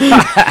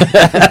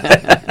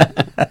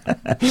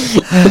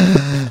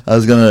 I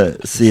was going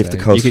to see if the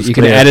coast was You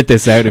can clear. edit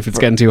this out if it's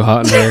getting too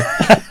hot in here.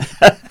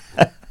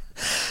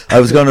 I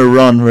was going to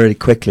run really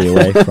quickly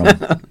away from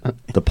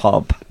the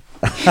pub.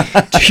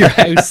 To your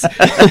house.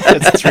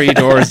 It's 3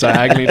 doors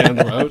diagonally down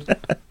the road.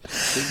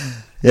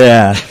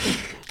 Yeah.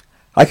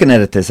 I can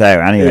edit this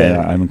out anyway.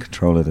 Yeah. I'm in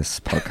control of this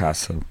podcast,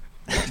 so you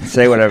can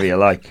say whatever you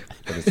like,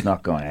 but it's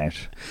not going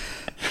out.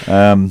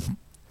 Yeah,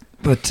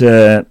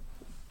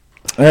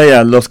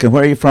 Luskin,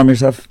 where are you from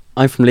yourself?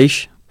 I'm from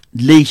Laois.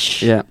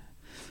 Laois? Yeah.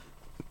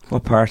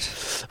 What part?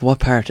 What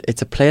part?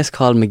 It's a place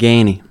called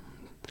McGaney.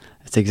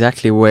 It's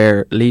exactly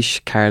where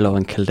Laois, Carlow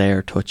and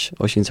Kildare touch.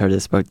 Oisin's heard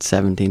this about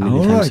 17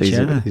 million times. So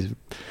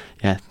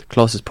the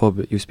closest pub,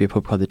 it used to be a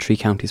pub called the Three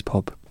Counties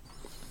Pub.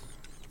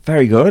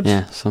 Very good.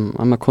 Yeah, so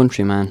I'm a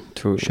country man.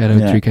 Shout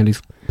out Three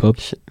Counties Pub.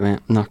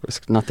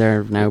 It's not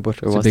there now, but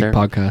it was big there.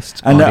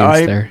 Podcast and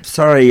audience there.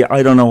 Sorry,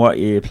 I don't know what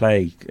you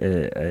play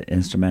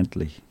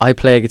instrumentally. I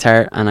play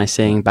guitar and I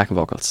sing backing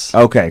vocals.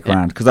 Okay,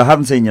 grand. Because I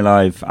haven't seen you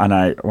live, and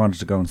I wanted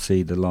to go and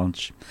see the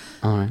launch.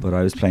 All right. But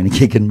I was playing a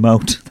gig in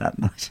Moat that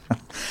night.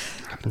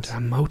 Happened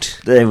to Moat.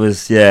 It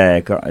was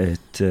it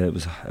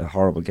was a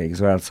horrible gig as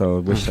well. So I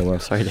wish I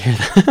was. Sorry to hear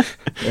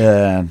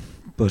that.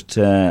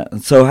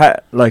 So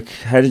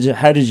how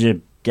did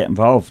you get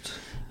involved?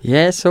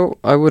 Yeah, so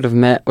I would have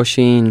met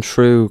Oisin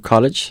through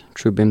college,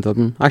 through BIM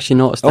Dublin. I actually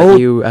noticed that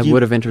you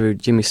would have interviewed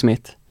Jimmy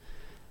Smith,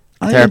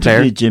 I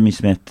interviewed Jimmy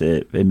Smith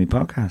in my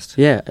podcast.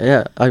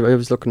 Yeah. I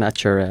was looking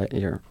at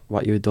your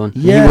what you had done.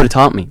 Yeah. He would have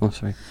taught me. Oh,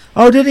 sorry.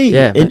 Oh, did he?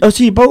 Yeah.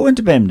 So you both went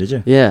to BIM, did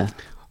you? Yeah.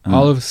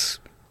 All of us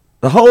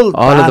The whole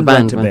all of the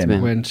band band went to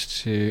BIM. went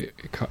to...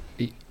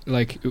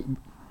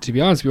 to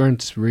be honest, we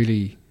weren't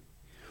really...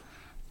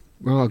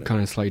 We're all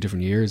kind of slightly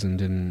different years and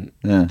didn't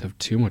have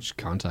too much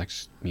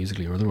contact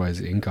musically or otherwise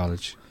in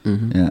college.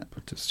 Mm-hmm. Yeah.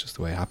 But it's just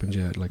the way it happened,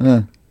 yeah.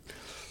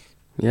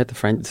 Yeah,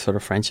 the sort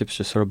of friendships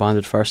just sort of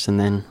bonded first, and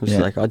then it was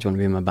like, oh, do you want to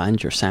be in my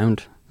band, your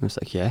sound? I was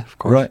like, yeah, of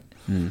course. Right.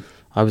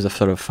 I was a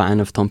sort of fan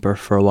of Thumper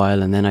for a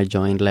while, and then I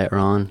joined later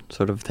on,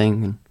 sort of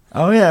thing. And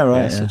Oh, yeah,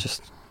 right. So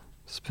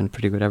it's been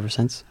pretty good ever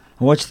since.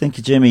 And what do you think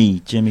of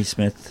Jimmy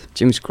Smith?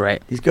 Jimmy's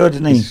great. He's good,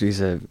 isn't he?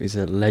 He's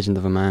a legend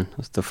of a man. It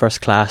was the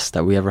first class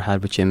that we ever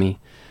had with Jimmy.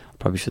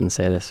 Probably shouldn't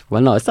say this.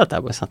 Well, no, it's not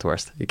that. It's not the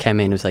worst. He came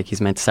in. It was like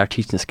he's meant to start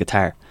teaching us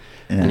guitar,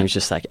 and he was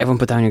just like, "Everyone,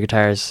 put down your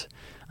guitars."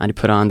 And he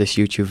put on this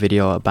YouTube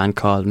video, a band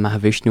called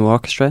Mahavishnu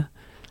Orchestra.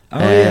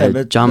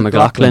 John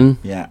McLaughlin.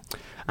 Yeah,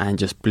 and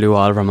just blew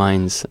all of our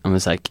minds and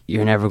was like,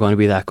 "You're never going to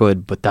be that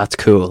good, but that's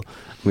cool."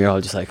 And we were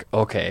all just like,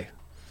 "Okay,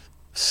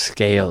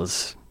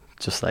 scales."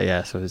 Just like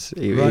So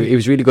he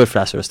was really good for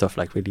that sort of stuff,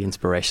 like really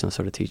inspirational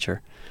sort of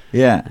teacher.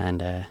 Yeah,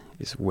 and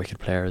he's a wicked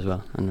player as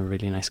well, and a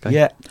really nice guy.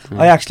 Yeah,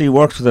 I actually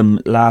worked with him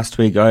last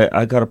week.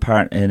 I got a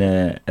part in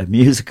a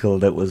musical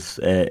that was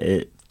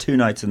 2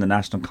 nights in the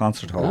National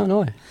Concert Hall. Oh,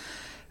 no way.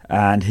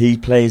 And he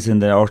plays in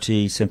the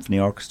RTE Symphony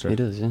Orchestra. He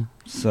does, yeah.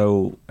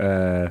 So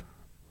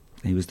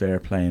he was there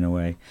playing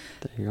away.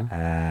 There you go.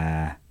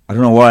 I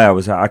don't know why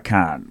I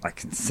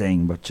can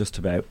sing, but just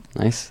about.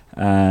 Nice.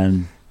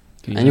 And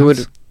you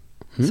would.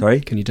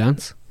 Sorry? Can you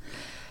dance?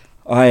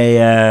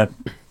 I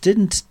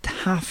didn't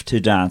have to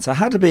dance. I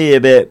had to be a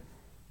bit...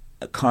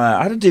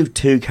 I had to do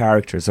 2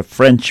 characters, a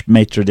French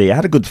maitre d'. I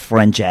had a good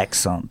French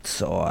accent,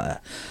 so...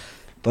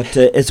 but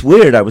it's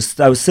weird. I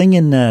was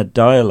singing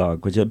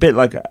dialogue, which is a bit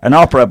like an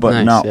opera,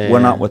 but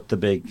not with the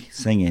big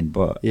singing.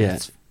 But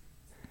it's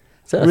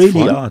really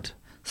fun. odd.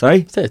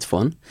 Sorry? Say it's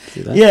fun.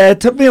 Yeah, it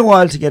took me a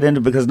while to get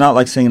into it because not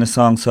like singing a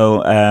song.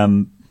 So,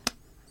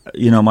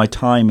 my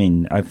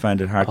timing, I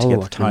found it hard to get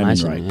the timing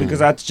right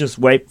because I had to just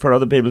wait for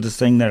other people to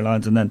sing their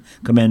lines and then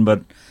come in.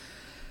 But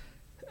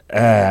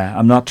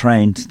I'm not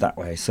trained that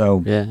way,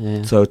 so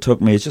so it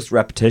took me. It's just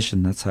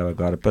repetition. That's how I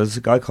got it. But there's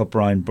a guy called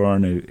Brian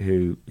Byrne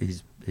who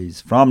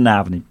he's from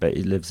Navan, but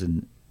he lives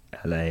in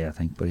LA, I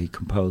think. But he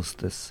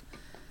composed this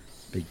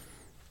big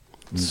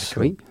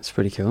musical. Sweet, it's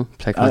pretty cool.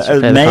 Play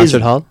the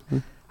concert hall.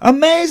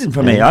 Amazing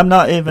for me. I'm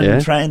not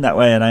even trained that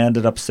way, and I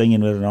ended up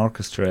singing with an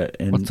orchestra.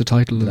 What's the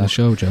title of the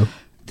show, Joe?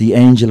 The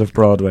Angel of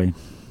Broadway.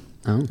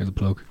 Oh, here's a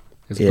plug.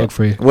 Here's a plug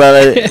for you.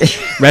 Well,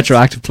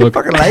 retroactive plug.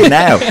 Fucking late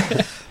now.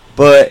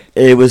 But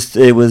it was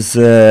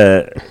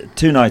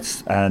 2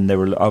 nights, and they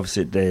were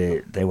obviously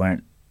they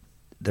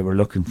were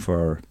looking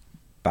for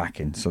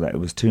backing, so that it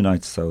was 2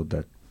 nights so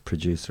that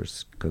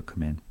producers could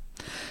come in.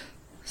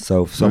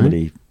 So if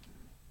somebody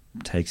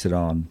takes it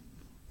on,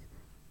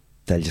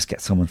 they'll just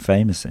get someone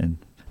famous in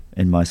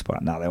my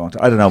spot. Now they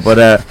won't. I don't know,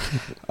 but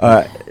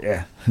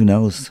who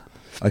knows?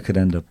 I could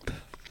end up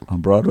on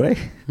Broadway.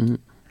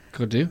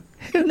 Could do.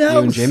 Who knows? You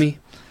and Jimmy.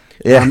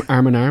 Yeah.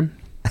 Arm in arm.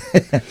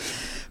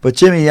 But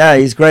Jimmy, yeah,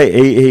 he's great.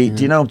 He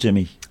do you know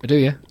Jimmy? I do,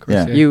 yeah. Of course,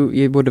 Yeah. yeah.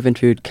 You would have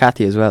interviewed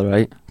Kathy as well,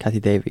 right? Kathy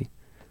Davey.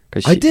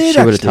 Because I did, She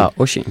would have actually. taught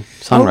Ushing, Oh,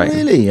 songwriting.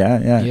 really?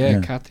 Yeah. Yeah,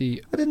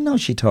 Kathy. I didn't know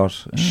she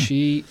taught.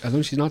 Yeah. I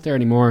think she's not there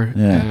anymore.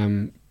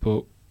 Yeah.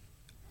 But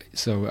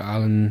so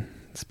Alan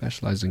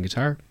specialised in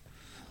guitar,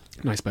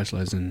 and I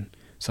specialised in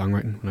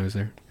songwriting when I was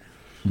there.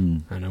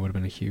 Mm. And I would have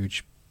been a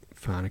huge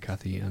fan of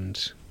Kathy,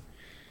 and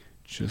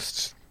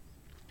just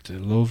the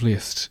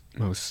loveliest,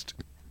 most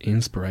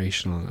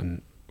inspirational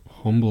and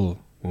humble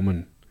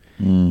woman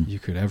Mm. you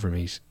could ever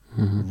meet.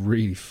 Mhm.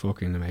 Really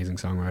fucking amazing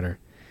songwriter,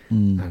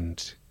 Mm.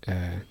 and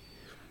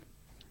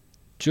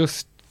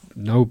just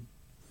no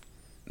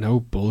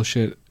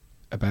bullshit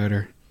about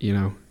her. You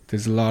know,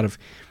 there's a lot of.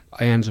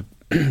 I ended up.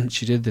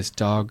 She did this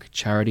dog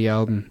charity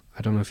album.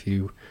 I don't know if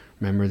you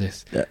remember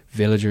this. Yeah.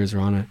 Villagers were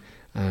on it,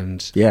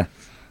 and Yeah.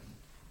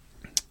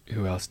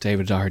 who else?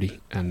 David Doherty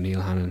and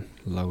Neil Hannon.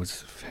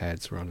 Loads of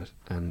heads were on it,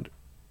 and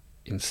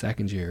in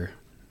second year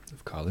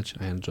of college,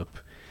 I ended up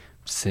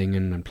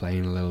singing and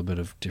playing a little bit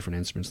of different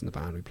instruments in the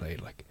band. We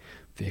played like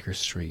Vicar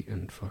Street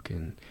and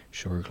fucking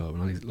Sugar Club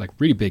and all these like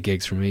really big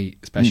gigs for me,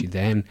 especially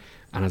then,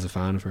 and as a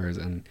fan of hers,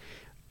 and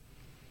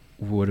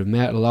would have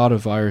met a lot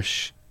of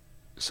Irish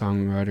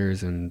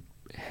songwriters and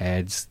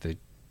heads that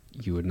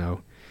you would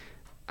know,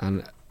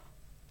 and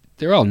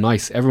they're all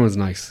nice. Everyone's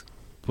nice,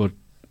 but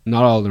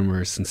not all of them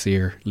were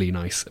sincerely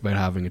nice about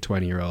having a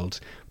 20-year-old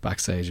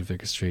backstage at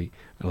Vicar Street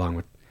along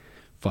with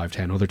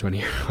 5-10 other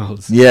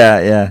 20-year-olds.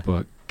 Yeah.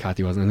 But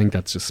Kathy wasn't. I think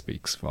that just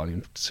speaks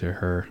volume to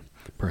her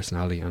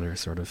personality and her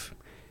sort of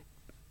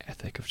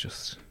ethic of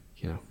just,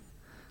 you know,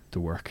 the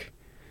work.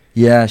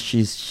 Yeah,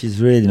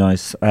 she's really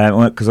nice.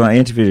 Because when I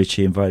interviewed her,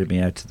 she invited me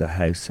out to the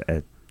house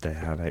they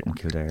have out in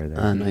Kildare there.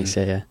 Ah, nice,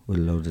 yeah. With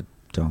a load of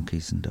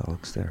donkeys and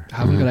dogs there. I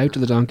haven't got out to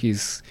the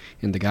donkeys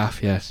in the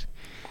gaff yet,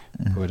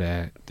 but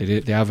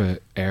they have a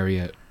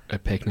area, a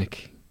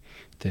picnic,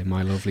 the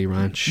My Lovely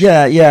Ranch.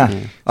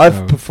 Yeah. I've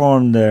So-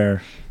 performed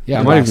there. Yeah,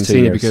 I the might have last even 2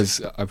 seen it years.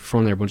 because I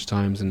performed there a bunch of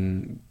times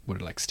and would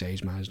have like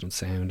stage managed on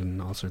sound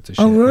and all sorts of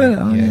shit. Oh, really?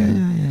 Oh,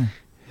 yeah.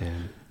 yeah.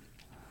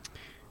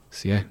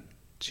 So yeah,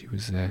 she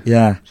was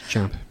Yeah.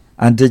 champ.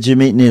 And did you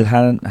meet Neil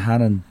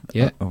Hannon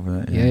Yeah. over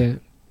there? Yeah.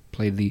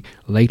 Played the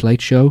Late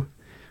Late Show.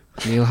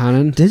 Neil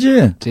Hannon. Did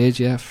you? Did,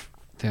 yeah.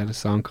 They had a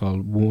song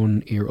called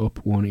One Ear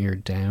Up, One Ear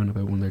Down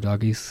about one of their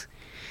doggies.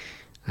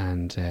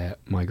 And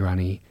my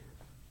granny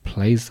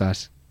plays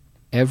that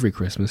every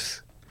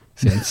Christmas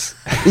since.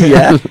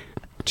 Yeah.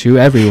 To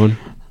everyone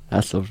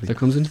That's lovely. that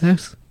comes into the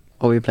house.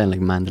 Oh, were you playing like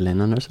mandolin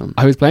on or something?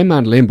 I was playing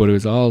mandolin, but it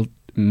was all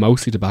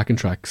mostly to backing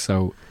tracks,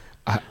 so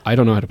I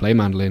don't know how to play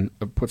mandolin.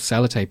 I put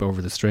sellotape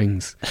over the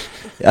strings.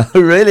 Oh,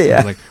 really? I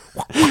Yeah. was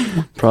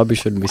like, Probably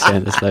shouldn't be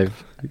saying this live.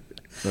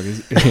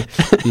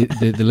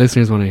 the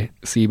listeners want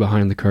to see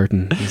behind the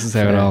curtain. This is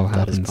how it all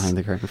That is happens. behind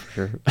the curtain for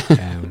sure.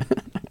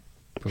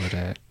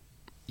 But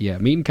yeah,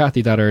 meeting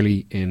Kathy that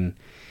early in,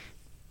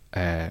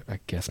 I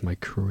guess my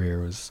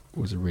career was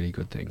a really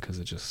good thing because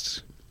it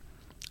just,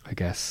 I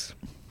guess,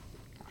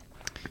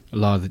 a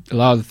lot of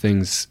the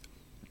things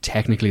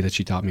technically that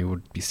she taught me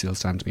would be still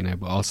stand to me now,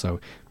 but also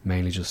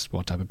mainly just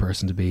what type of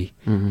person to be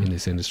in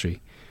this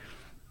industry.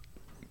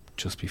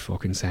 Just be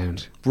fucking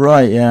sound.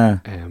 Right, yeah.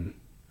 Um,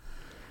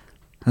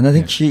 And I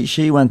think Yeah.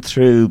 she went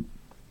through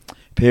a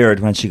period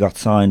when she got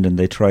signed and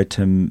they tried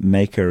to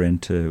make her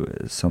into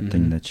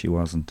something that she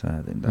wasn't.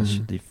 I think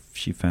that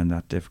she found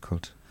that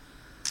difficult.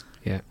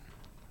 Yeah.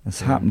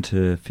 It's happened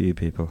to a few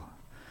people.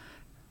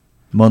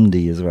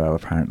 Mundy as well,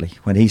 apparently.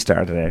 When he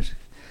started out,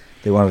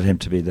 they wanted him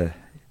to be the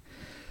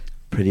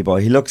pretty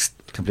boy. He looks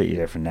completely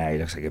different now. He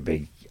looks like a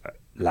big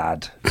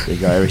lad,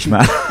 big Irish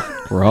man.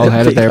 We're all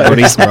headed there,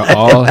 buddies. We're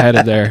all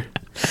headed there.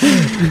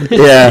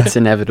 Yeah. It's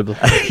inevitable.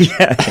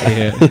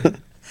 Yeah.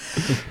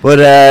 But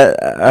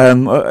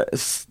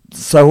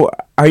so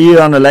are you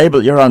on a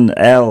label? You're on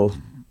L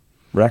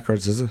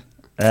Records, is it?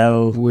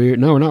 L. We're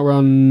not. We're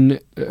on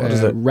What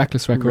is it?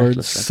 Reckless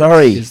Records.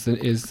 Sorry, Is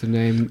the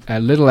name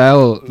Little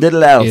L?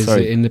 Little L. is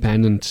Sorry. the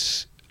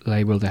independent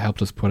label that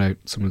helped us put out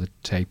some of the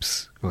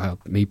tapes. Well,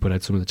 helped me put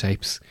out some of the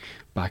tapes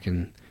back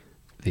in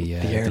the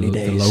early the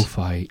days.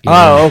 lo-fi.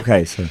 Oh,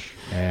 okay. So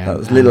that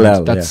was Little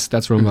L.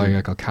 That's run by a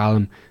guy called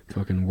Callum,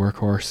 fucking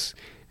workhorse,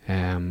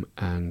 and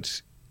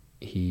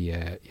he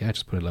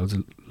just put out loads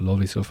of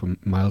lovely stuff from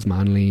Miles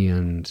Manley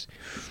and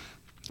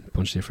a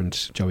bunch of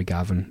different Joey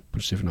Gavin, a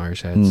bunch of different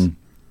Irish heads.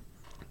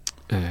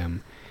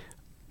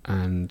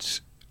 And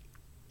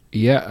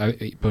yeah,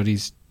 but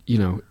he's, you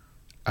know,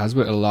 as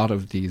with a lot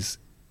of these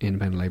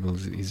independent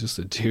labels, he's just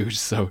a dude.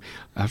 So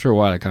after a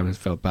while, I kind of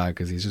felt bad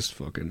because he's just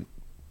fucking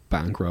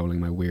bankrolling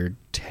my weird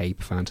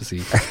tape fantasy.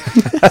 so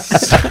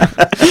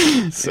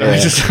I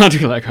just had to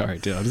be like, all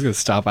right, dude, I'm just gonna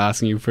stop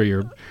asking you for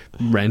your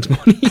rent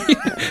money.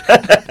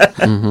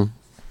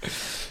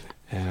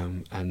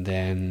 And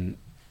then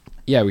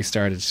we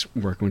started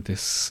working with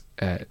this.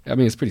 I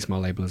mean, it's a pretty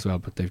small label as well,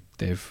 but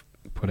they've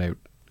put out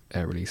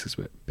releases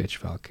with Bitch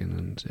Falcon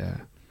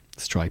and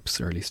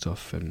Stripes early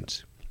stuff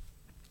and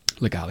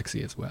La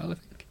Galaxy as well, I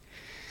think.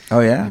 Oh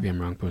yeah. Maybe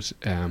I'm wrong, but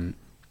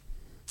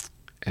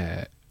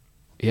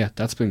yeah,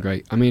 that's been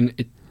great. I mean,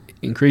 it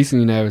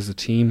increasingly now as the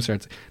team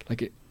starts,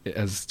 like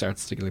as it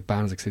starts to get like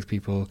bands like 6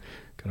 people,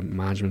 got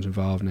management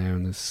involved now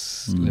in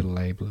this little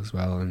label as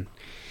well, and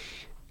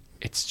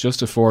it's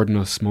just affording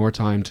us more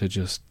time to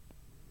just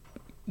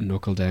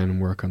knuckle down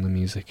and work on the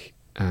music,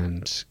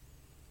 and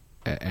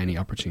any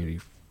opportunity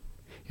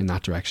in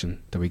that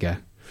direction that we get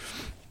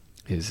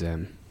is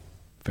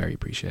very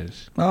appreciated.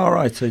 All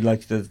right, so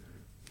like the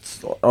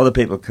other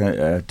people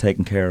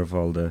taking care of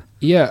all the...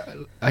 Yeah,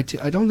 I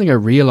don't think I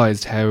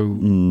realised how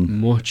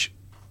much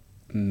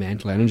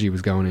mental energy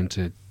was going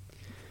into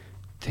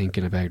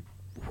thinking about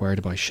where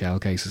to buy shell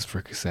cases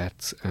for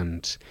cassettes,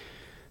 and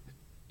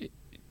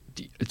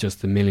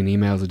just a million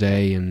emails a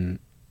day. And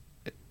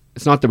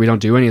it's not that we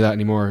don't do any of that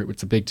anymore.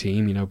 It's a big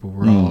team, you know, but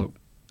we're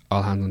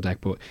all hands on deck.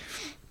 But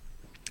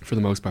for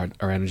the most part,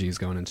 our energy is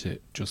going into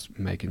just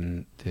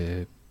making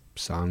the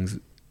songs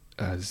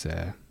as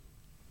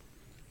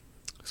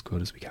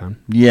good as we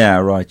can. Yeah,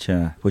 right.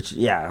 Yeah,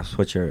 that's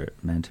what you're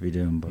meant to be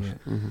doing. But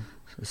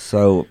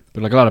so,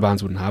 but like a lot of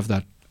bands wouldn't have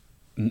that,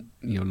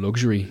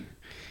 luxury,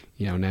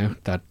 now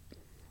that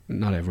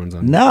not everyone's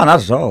on. No,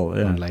 not at all.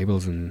 Yeah. On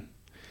labels, and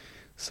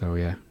so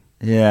yeah.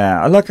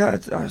 Yeah, I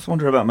was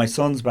wondering about my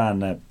son's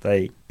band. That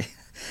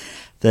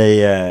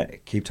they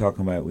keep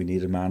talking about we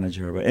need a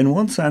manager, but in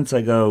one sense,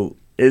 I go,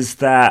 is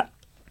that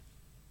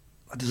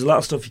there's a lot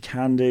of stuff you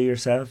can do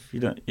yourself.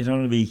 You don't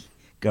want to be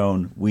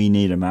going, we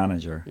need a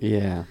manager.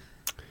 Yeah.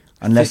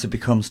 Unless it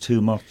becomes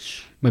too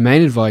much. My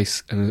main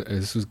advice, and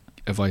this was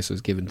advice that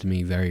was given to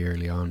me very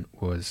early on,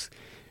 was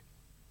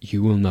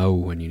you will know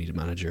when you need a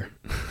manager.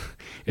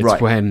 It's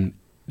right. When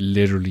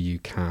literally you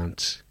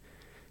can't,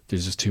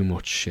 there's just too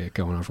much shit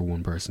going on for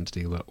one person to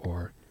deal with,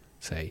 or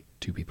say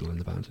 2 people in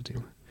the band to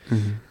deal with.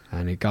 Mm-hmm.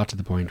 And it got to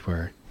the point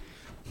where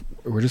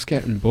we're just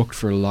getting booked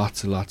for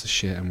lots and lots of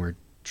shit, and we're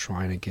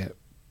trying to get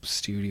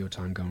studio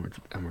time going,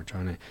 and we're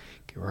trying to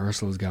get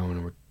rehearsals going,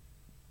 and we're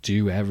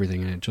do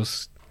everything, and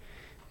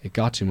it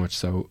got too much.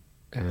 So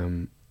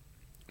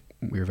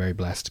we were very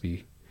blessed to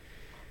be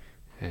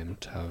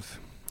to have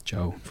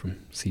Joe from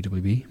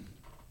CWB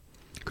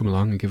come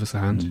along and give us a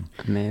hand.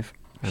 Maeve,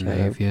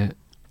 yeah,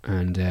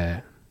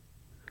 and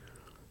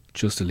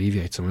just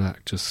alleviate some of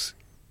that, just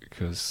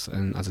because,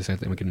 and as I said,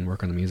 then we can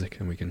work on the music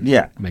and we can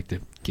make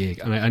the gig.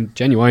 And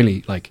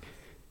genuinely, like,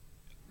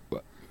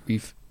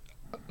 we've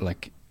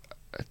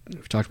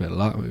talked about it a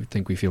lot. We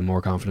think we feel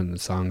more confident in the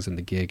songs and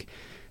the gig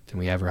than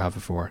we ever have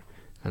before,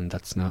 and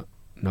that's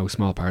no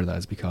small part of that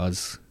is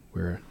because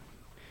we're,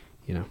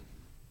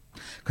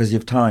 because you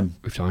have time.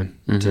 We've time.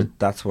 Mm-hmm.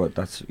 That's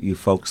you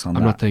focus on.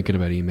 I'm not thinking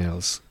about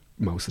emails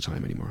most of the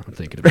time anymore. I'm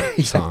thinking about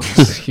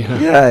songs.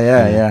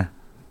 Yeah.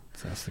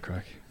 So that's the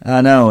crack. I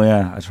know.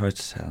 Yeah, I tried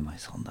to tell my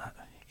son that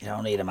you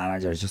don't need a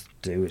manager, just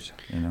do it.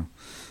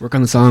 Work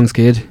on the songs,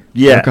 kid.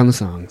 Yeah, work on the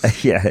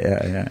songs.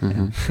 yeah.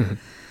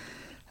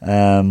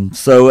 Mm-hmm.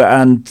 So,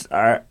 and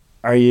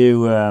are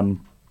you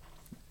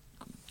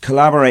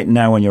collaborating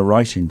now when you're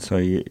writing?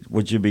 So,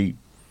 would you be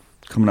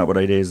coming up with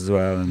ideas as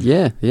well?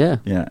 Yeah.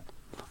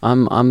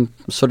 I'm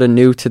sort of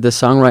new to the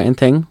songwriting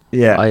thing.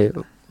 Yeah,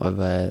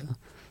 I've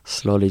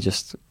slowly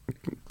just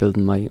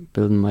building my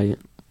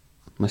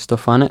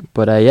stuff on it.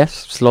 But yes,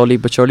 slowly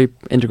but surely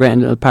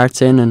integrating little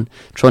parts in and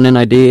throwing in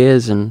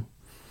ideas and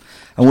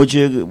would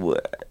you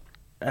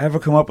ever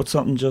come up with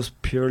something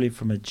just purely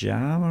from a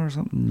jam or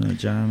something?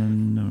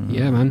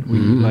 Yeah, man. We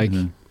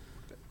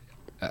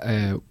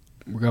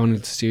we're going into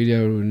the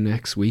studio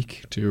next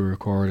week to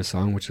record a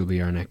song which will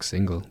be our next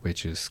single,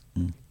 which is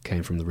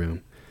Came From The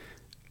Room.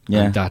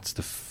 Yeah, and that's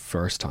the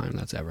first time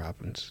that's ever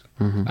happened.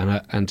 Mm-hmm.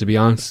 And to be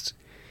honest,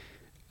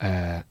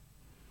 I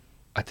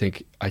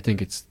think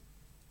it's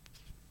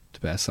the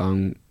best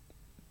song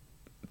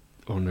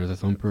under the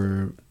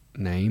Thumper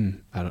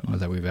name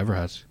that we've ever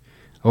had.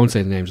 I won't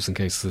say the name just in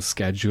case the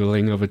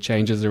scheduling of it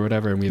changes or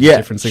whatever, and we have a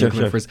different single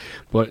coming first.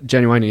 But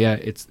genuinely,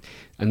 it's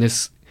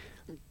this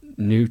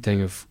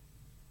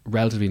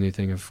relatively new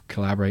thing of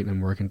collaborating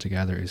and working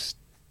together is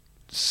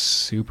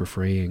super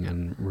freeing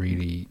and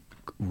really,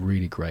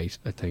 really great.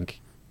 I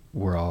think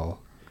we're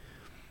all,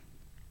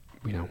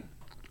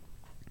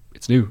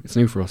 it's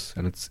new for us,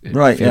 and it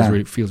feels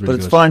really but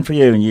it's good. Fine for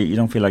you, and you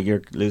don't feel like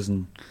you're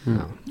losing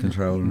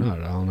control. Not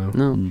at all.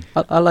 No.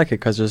 I like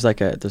it because there's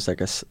like a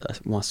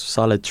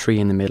solid tree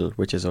in the middle,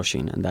 which is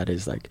Oisín, and that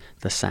is like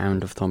the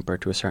sound of Thumper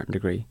to a certain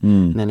degree.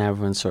 And then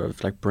everyone's sort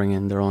of like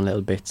bringing their own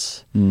little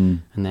bits,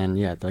 and then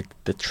like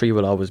the tree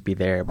will always be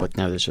there, but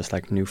now there's just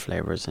like new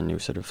flavors and new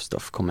sort of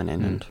stuff coming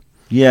in, and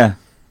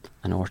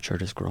an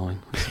orchard is growing,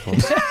 I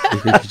suppose.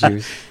 You could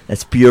use.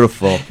 It's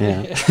beautiful.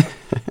 Yeah.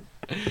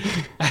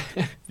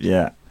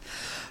 Yeah.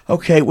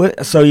 Okay,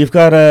 so you've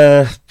got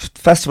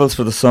festivals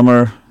for the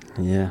summer.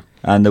 Yeah.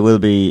 And there will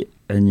be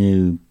a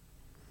new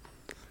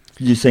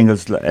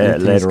singles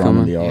later on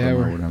in the autumn. Yeah,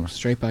 or whatever. We're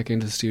straight back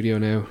into the studio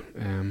now.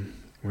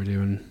 We're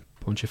doing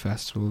a bunch of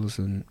festivals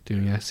and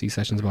doing Sea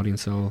Sessions Body and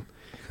Soul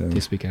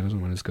this weekend. I don't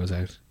know when this goes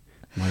out.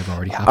 It might have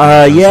already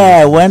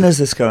happened. When is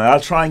this coming?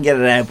 I'll try and get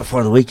it out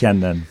before the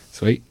weekend then. It's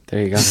Sweet.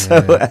 There you go.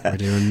 We're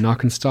doing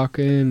Knock and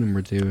Stocking, and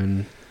we're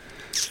doing...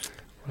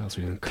 What else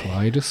are we doing?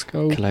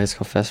 Kaleidoscope?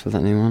 Kaleidoscope Festival,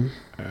 that new one.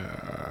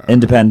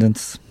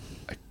 Independence.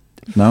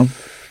 No?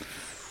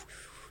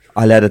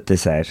 I'll edit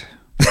this out.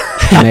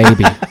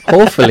 Maybe.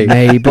 Hopefully.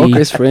 Maybe.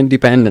 Bookers for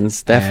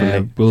Independence,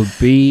 definitely. We'll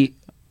be...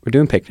 We're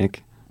doing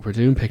Picnic. We're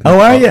doing Picnic. Oh,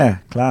 are you?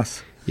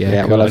 Class.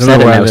 Yeah, cool. well, I I've don't said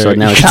know it now, whether so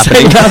now you it's can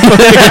happening.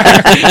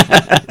 say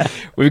that.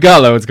 We've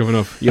got loads coming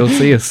up. You'll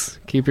see us.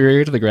 Keep your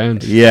ear to the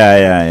ground.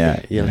 Yeah.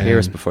 You'll hear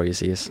us before you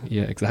see us.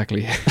 Yeah,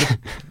 exactly.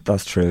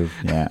 That's true.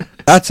 Yeah.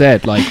 That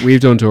said, like, we've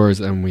done tours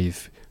and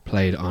we've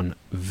played on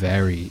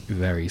very,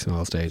 very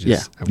small stages. Yeah.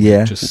 And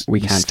Yeah. We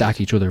we can't.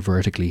 stack each other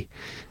vertically,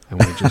 and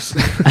we just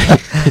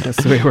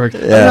that's the way it works.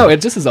 Yeah. I don't know,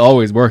 it just has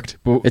always worked,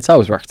 but It's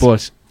always worked.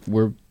 there's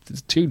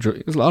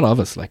a lot of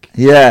us. Like,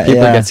 Yeah.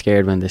 People yeah. get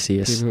scared when they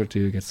see us. people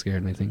do get scared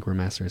and they think we're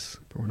messers,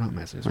 but we're not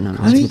messers. We're not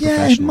I mean, consummate yeah, it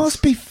professionals.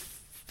 must be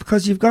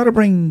because you've got to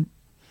bring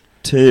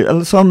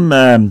some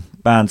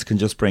bands can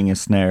just bring a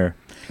snare.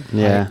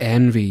 Yeah. I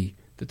envy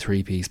the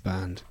 3-piece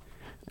band,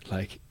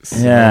 like, so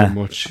Yeah.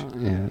 much.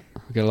 Yeah.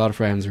 We got a lot of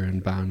friends who are in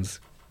bands,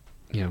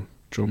 you know,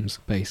 drums,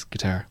 bass,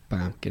 guitar,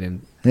 bam, get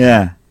in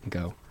Yeah. and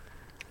go.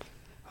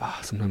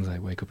 Sometimes I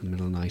wake up in the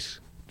middle of the night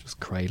just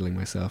cradling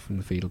myself in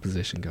the fetal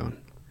position going,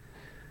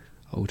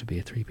 oh, to be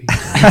a 3-piece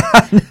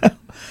band.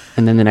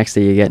 And then the next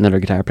day you get another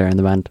guitar player in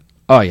the band.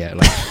 Oh yeah,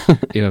 like,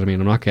 you know what I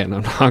mean? I'm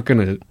not going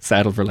to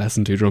settle for less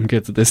than 2 drum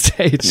kits at this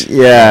stage.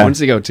 Yeah. Once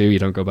you go 2, you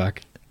don't go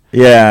back.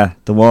 Yeah.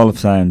 The wall of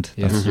sound.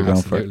 Yeah, That's what you're going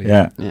absolutely. for.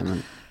 Yeah. Yeah,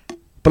 man.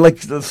 But like,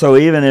 so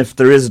even if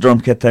there is a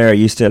drum kit there,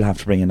 you still have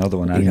to bring another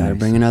one. You anyway. gotta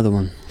bring another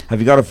one. Have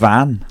you got a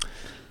van?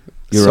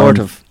 Your Sort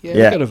own? of. Yeah,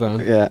 Yeah. we got a van.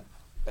 Yeah.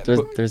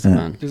 There's a Yeah.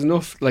 man. There's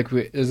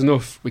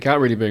enough, we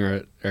can't really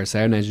bring our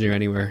sound engineer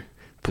anywhere.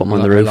 Put him on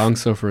the Our roof.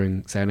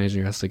 long-suffering sound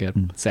engineer has to get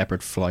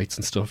separate flights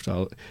and stuff,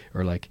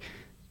 or like,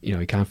 you know,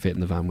 he can't fit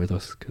in the van with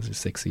us because there's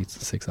 6 seats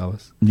and 6 of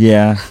us.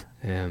 Yeah.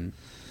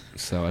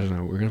 So I don't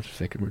know. We're gonna have to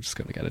figure. We're just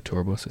gonna get a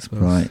tour bus, I suppose.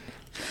 Right.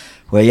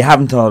 Well, you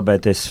haven't thought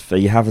about this.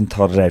 You haven't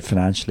thought it out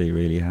financially,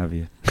 really, have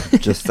you?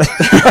 Just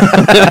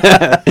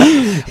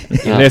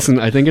Yeah, listen,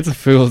 I think it's a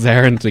fool's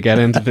errand to get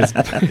into this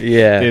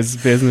Yeah. this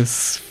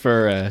business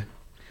for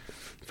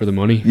the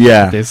money.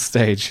 Yeah. At this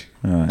stage,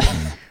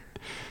 Right,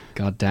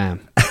 god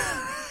damn,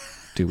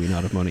 do we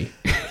not have money?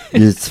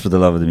 it's for the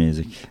love of the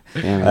music.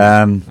 Yeah,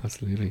 man.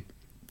 Absolutely,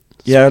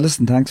 Yeah.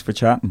 Listen, thanks for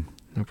chatting.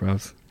 no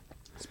problems.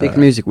 Speaking of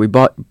music, we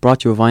brought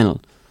you a vinyl.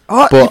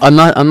 Oh, But I'm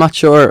not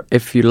sure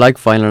if you like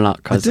vinyl or not.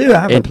 I Cause do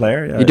have a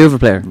player. Yeah. You do have a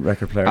player.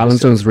 Record player. Alan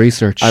does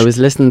research. I was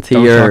listening to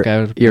Don't talk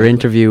out your about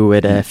interview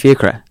with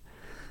Fiacre.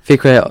 Which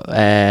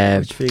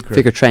Fiacre?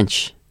 Fiacre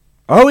Trench.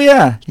 Oh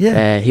yeah,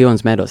 yeah. He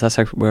owns Meadows. That's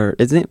like where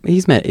isn't it?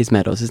 He's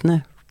Meadows, isn't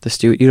it? The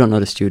studio. You don't know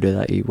the studio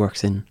that he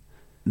works in.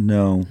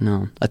 No.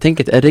 No, I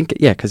think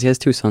yeah, because he has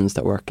 2 sons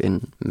that work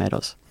in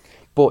Meadows.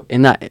 But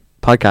in that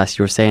podcast,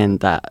 you were saying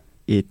that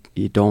you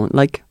don't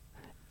like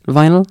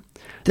vinyl.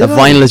 Did The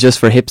I? vinyl is just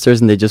for hipsters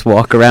and they just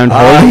walk around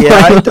Oh home.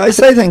 yeah, I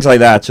say things like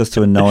that just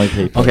to annoy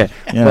people. Okay,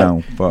 You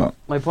know, but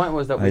My point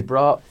was that I- we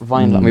brought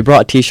vinyl and we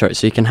brought a T-shirt,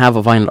 so you can have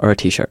a vinyl or a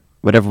T-shirt,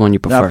 whatever one you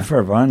no, I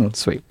prefer. prefer vinyl.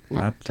 Sweet.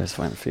 Ah. There's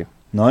vinyl for you.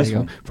 Nice There you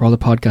one. go. For all the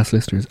podcast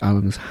listeners,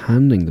 Alan is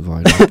handing the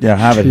vinyl. Yeah,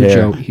 have it to here.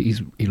 Joe.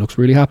 He looks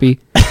really happy.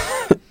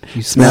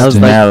 He Smells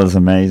it. like- Smells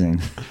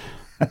amazing.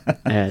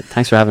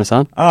 Thanks for having us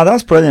on. Oh,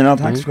 that's brilliant. No,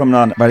 thanks for coming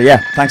on. But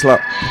yeah, thanks a lot.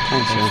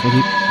 Thanks. Thank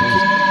you.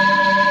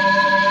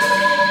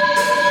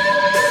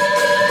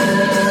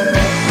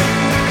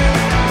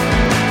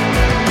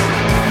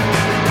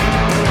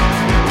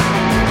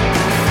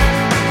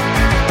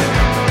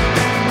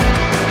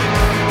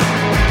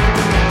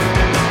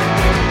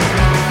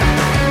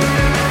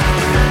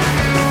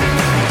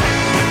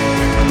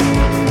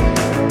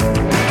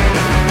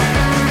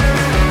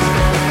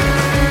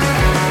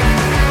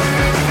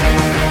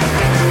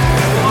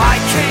 I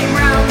came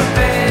round the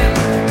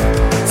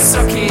bend,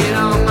 sucking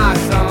on my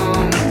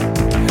thumb.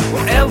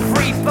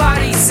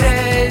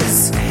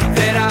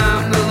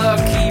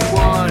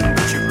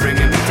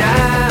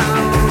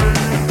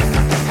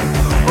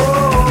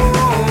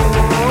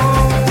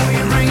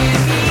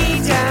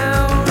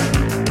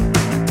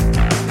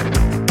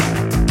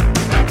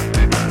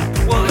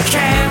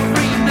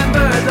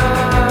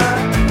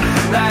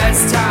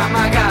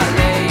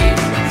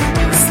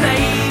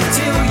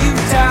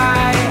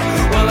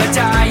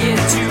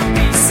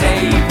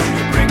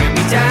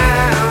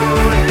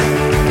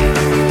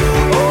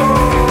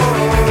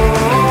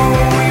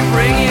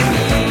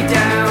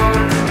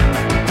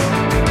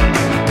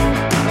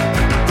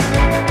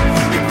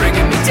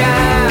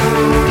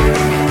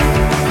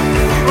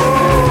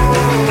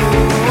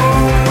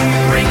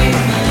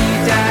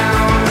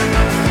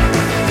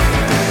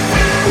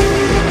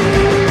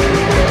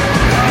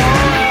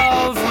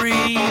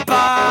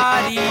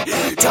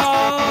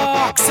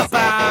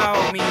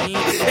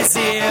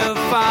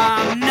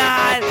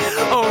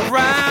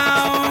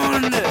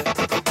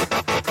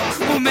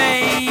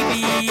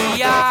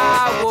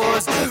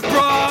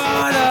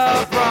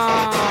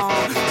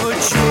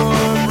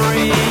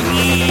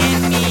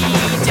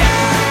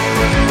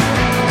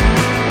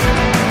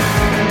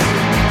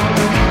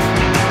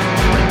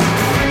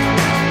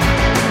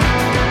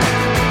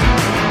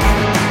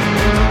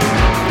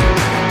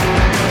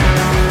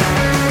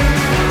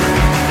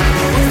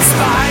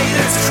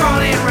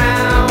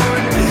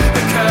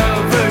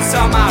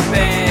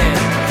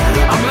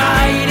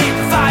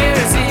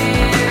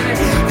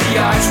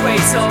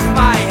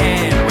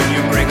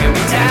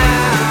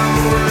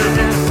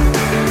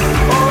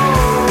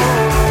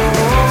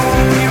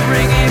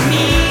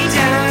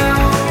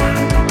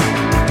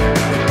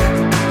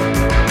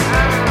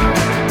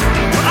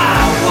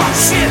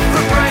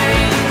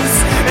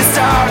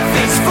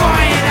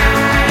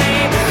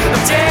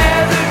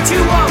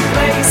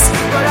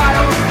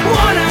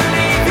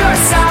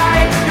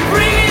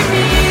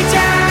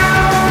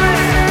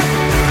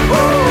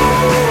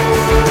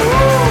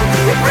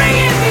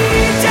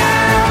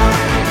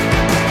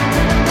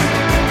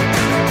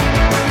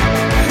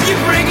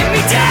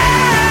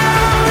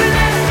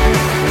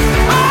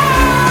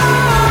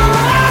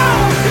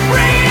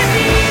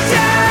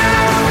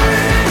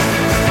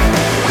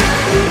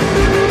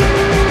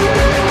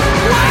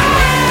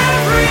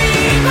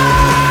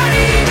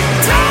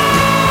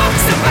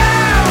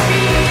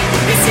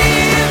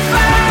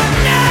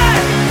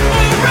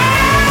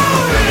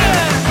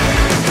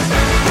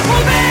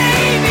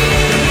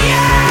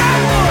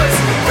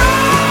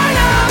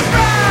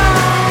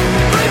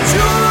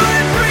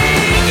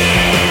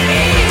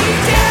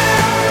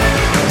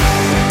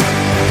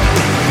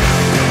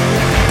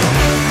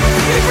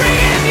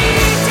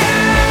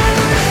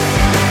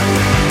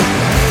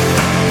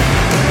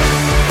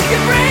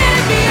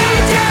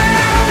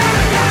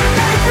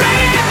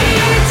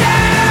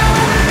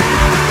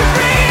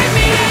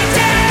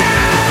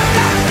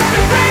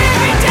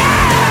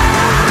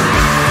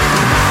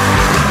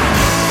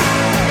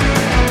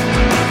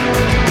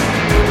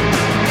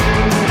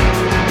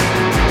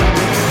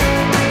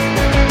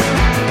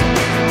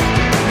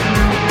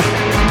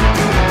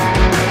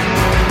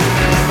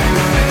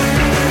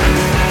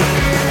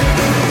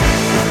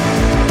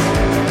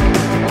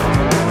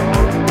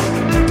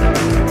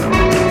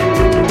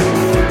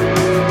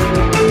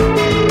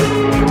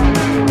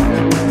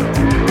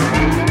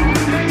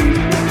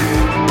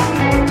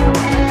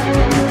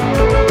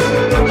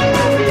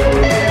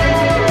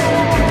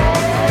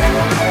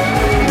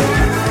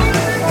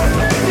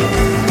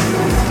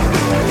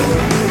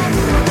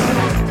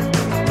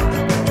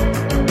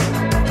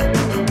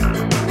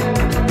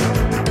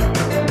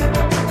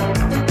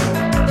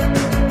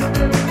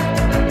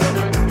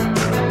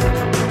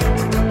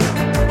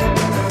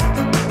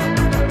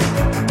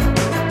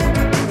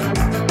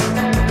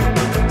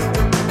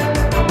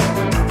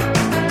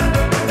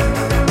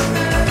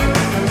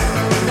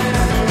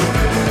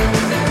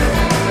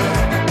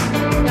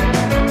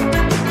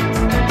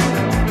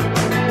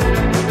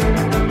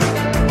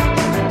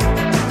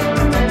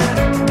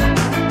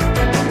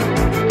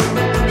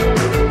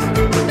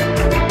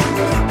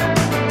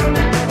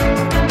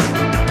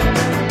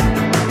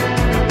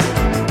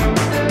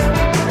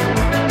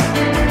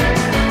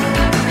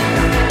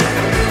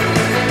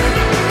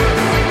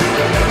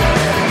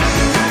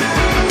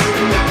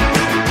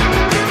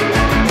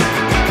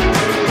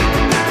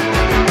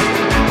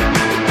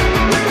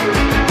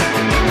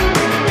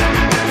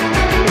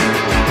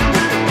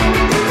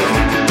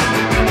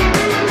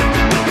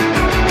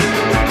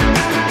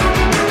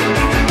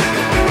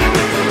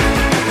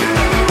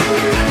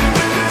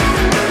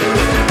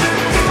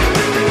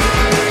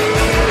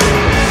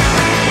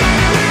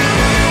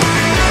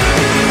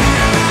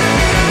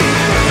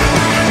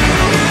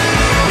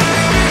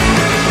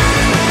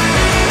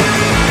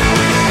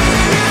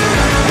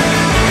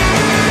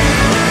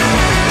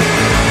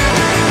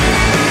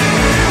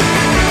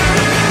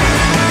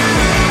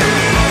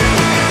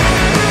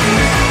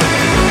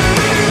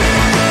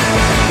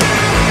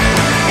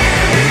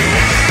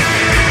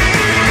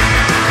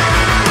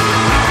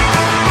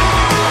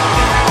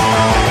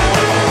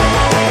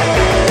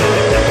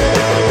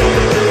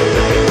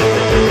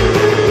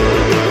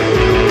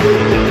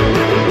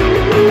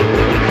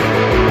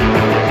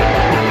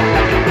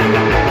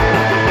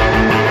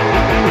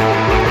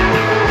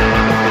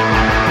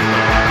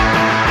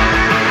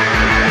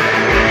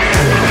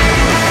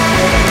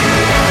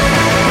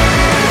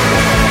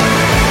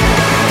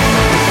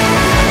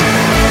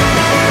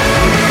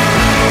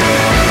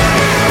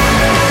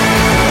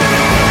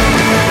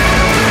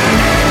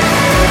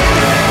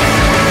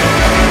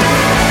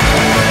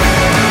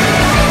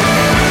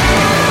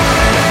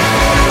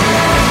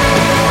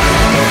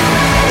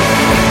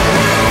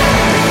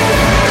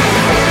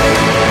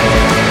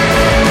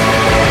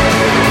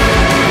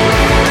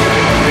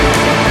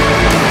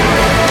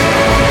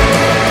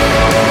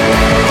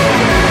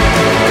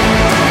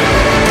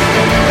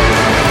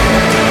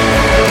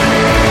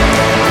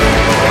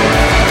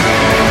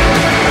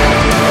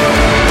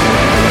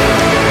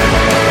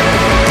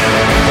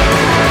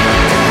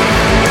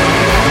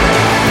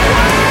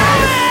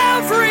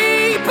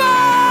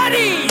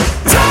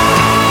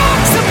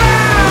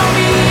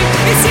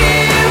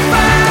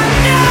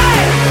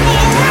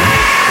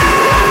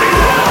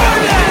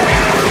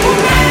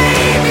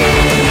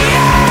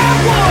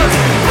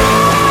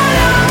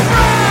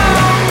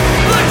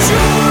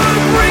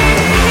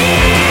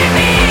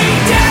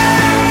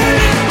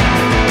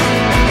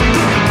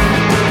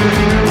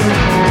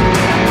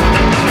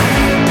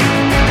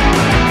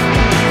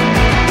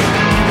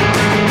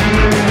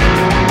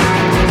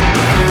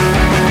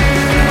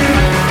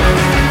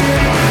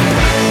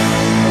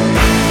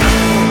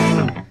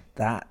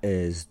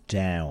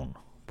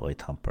 by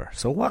Thumper.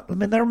 So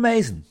they're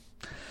amazing.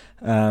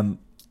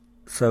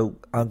 So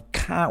I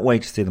can't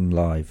wait to see them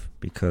live,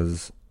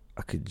 because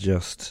I could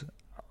just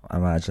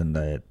imagine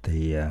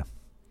the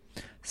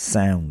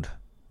sound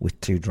with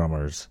two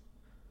drummers.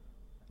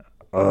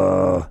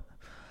 I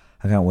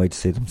can't wait to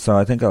see them. So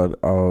I think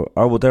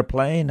they're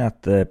playing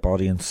at the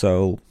Body and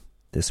Soul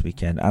this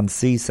weekend, and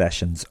C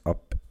Sessions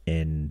up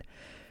in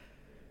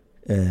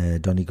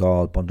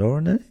Donegal,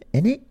 Bundoran,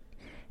 in it,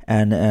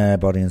 and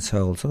Body and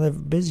Soul. So they have a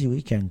busy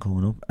weekend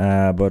coming up.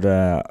 But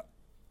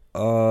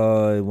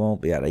I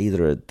won't be at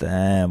either of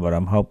them, but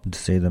I'm hoping to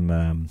see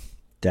them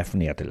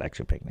definitely at the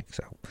Electric Picnic.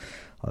 So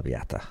I'll be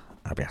at that.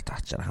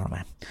 You know,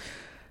 man.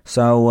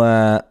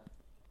 So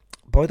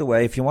by the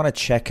way, if you want to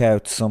check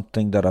out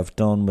something that I've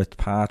done with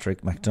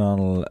Patrick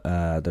McDonnell,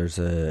 there's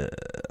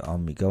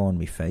go on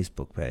my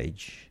Facebook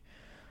page,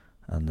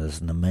 and there's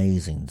an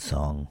amazing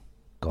song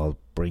called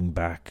 "Bring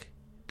Back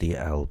the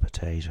Old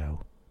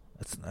Potato."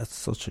 It's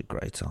such a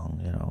great song,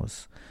 you know.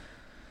 It's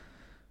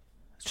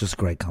just a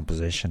great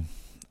composition.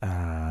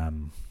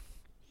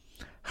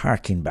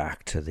 Harking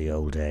back to the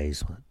old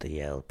days with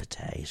the old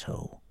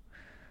potato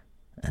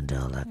and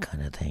all that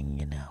kind of thing,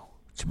 you know.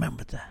 Do you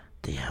remember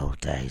the old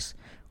days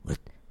with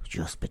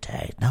just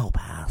potato, no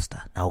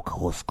pasta, no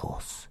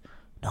couscous,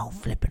 no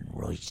flipping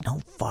rice,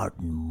 no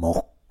farting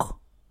muck,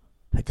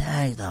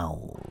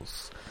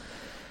 potatoes.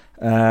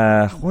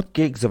 What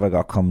gigs have I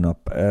got coming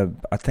up?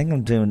 I think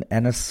I'm doing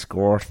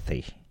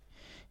Enniscorthy.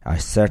 I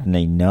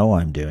certainly know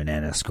I'm doing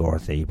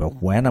Enniscorthy,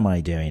 but when am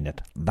I doing it?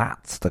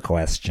 That's the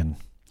question.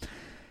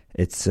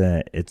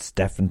 It's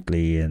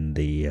definitely in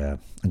the...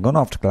 I'm going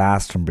off to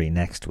Glastonbury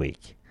next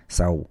week,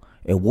 so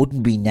it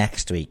wouldn't be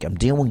next week. I'm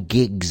doing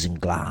gigs in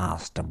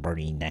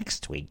Glastonbury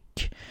next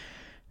week.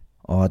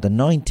 The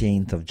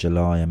 19th of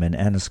July, I'm in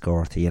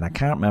Enniscorthy, and I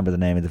can't remember the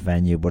name of the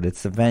venue, but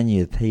it's the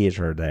venue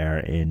theatre there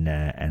in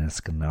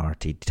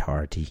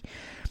Enniscorthy.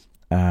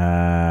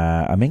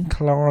 I'm in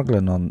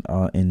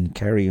Killorglin in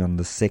Kerry on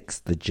the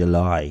 6th of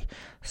July,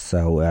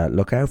 so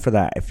look out for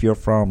that if you're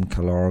from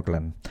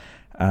Killorglin.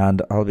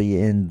 And I'll be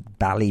in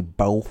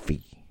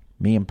Ballybofey,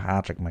 me and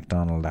Patrick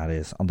McDonnell, that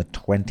is, on the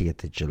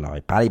 20th of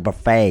July.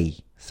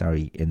 Ballybuffet,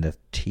 in the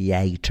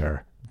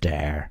theatre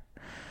there.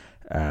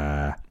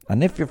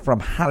 And if you're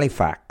from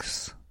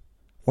Halifax,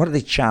 what are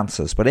the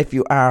chances? But if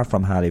you are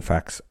from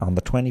Halifax, on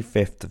the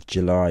 25th of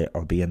July,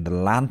 I'll be in the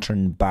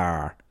Lantern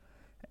Bar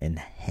in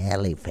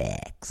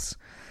Halifax.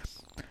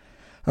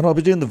 And I'll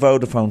be doing the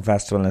Vodafone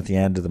Festival at the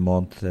end of the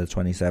month, the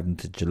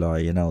 27th of July.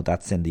 You know,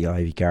 that's in the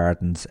Ivy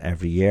Gardens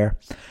every year.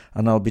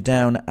 And I'll be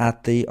down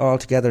at the All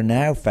Together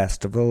Now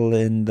Festival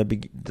in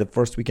the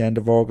first weekend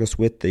of August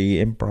with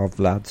the improv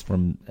lads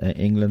from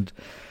England.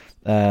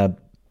 The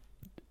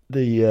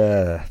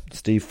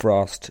Steve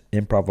Frost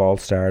Improv All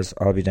Stars.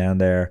 I'll be down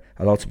there.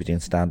 I'll also be doing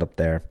stand-up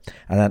there.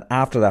 And then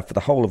after that, for the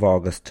whole of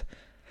August,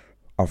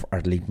 or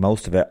at least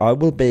most of it, I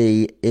will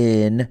be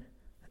in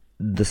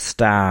the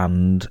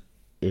Stand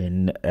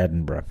in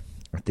Edinburgh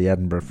at the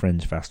Edinburgh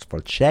Fringe Festival.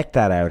 Check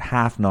that out,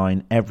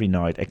 9:30 every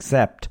night,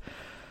 except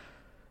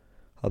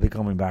I'll be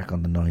coming back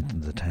on the 9th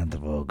and the 10th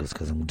of August,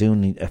 because I'm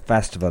doing a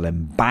festival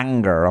in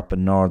Bangor up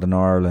in Northern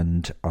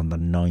Ireland on the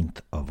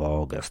 9th of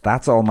August.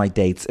 That's all my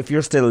dates. If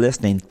you're still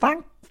listening,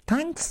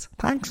 thanks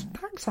a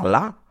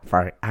lot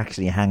for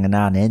actually hanging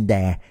on in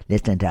there,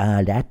 listening to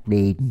all that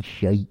bleeding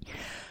shite.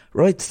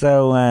 Right,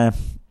 so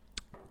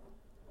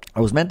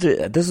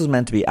this was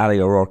meant to be Ali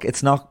O'Rourke.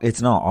 It's not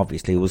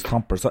obviously. It was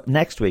Thumper. So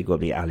next week will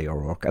be Ali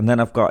O'Rourke, and then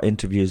I've got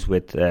interviews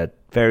with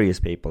various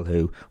people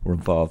who were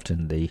involved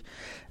in the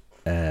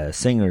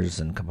singers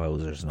and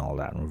composers and all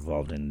that, and were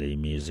involved in the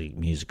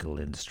musical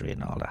industry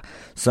and all that.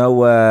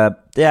 So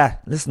yeah,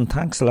 listen,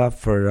 thanks a lot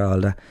for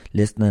all the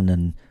listening,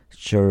 and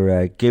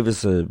sure, give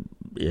us a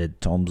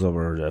thumbs up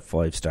or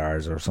 5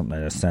 stars or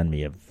something. Send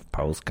me a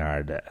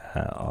postcard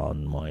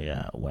on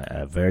my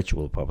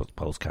virtual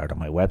postcard on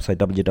my website,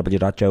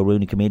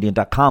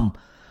 www.joerooneycomedian.com,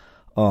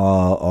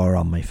 or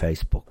on my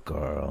Facebook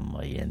or on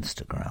my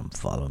Instagram.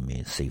 Follow me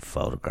and see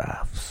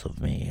photographs of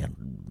me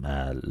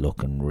and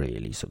looking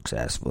really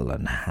successful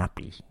and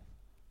happy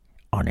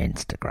on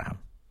Instagram.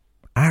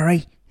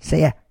 Alright,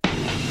 see ya.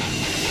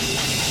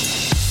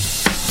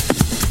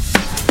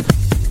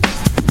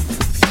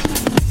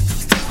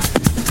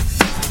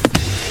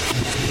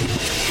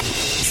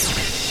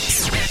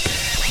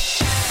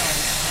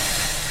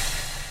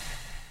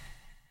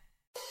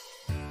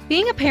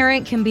 Being a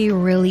parent can be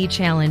really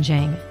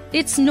challenging.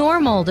 It's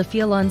normal to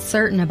feel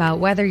uncertain about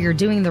whether you're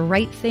doing the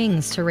right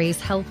things to raise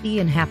healthy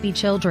and happy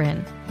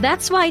children.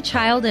 That's why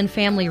Child and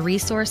Family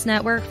Resource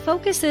Network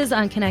focuses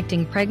on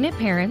connecting pregnant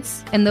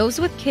parents and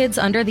those with kids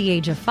under the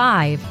age of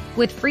 5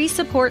 with free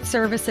support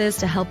services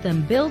to help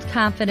them build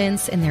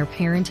confidence in their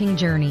parenting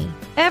journey.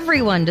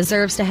 Everyone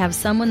deserves to have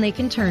someone they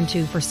can turn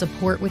to for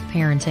support with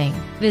parenting.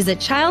 Visit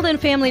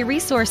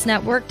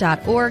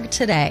childandfamilyresourcenetwork.org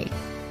today.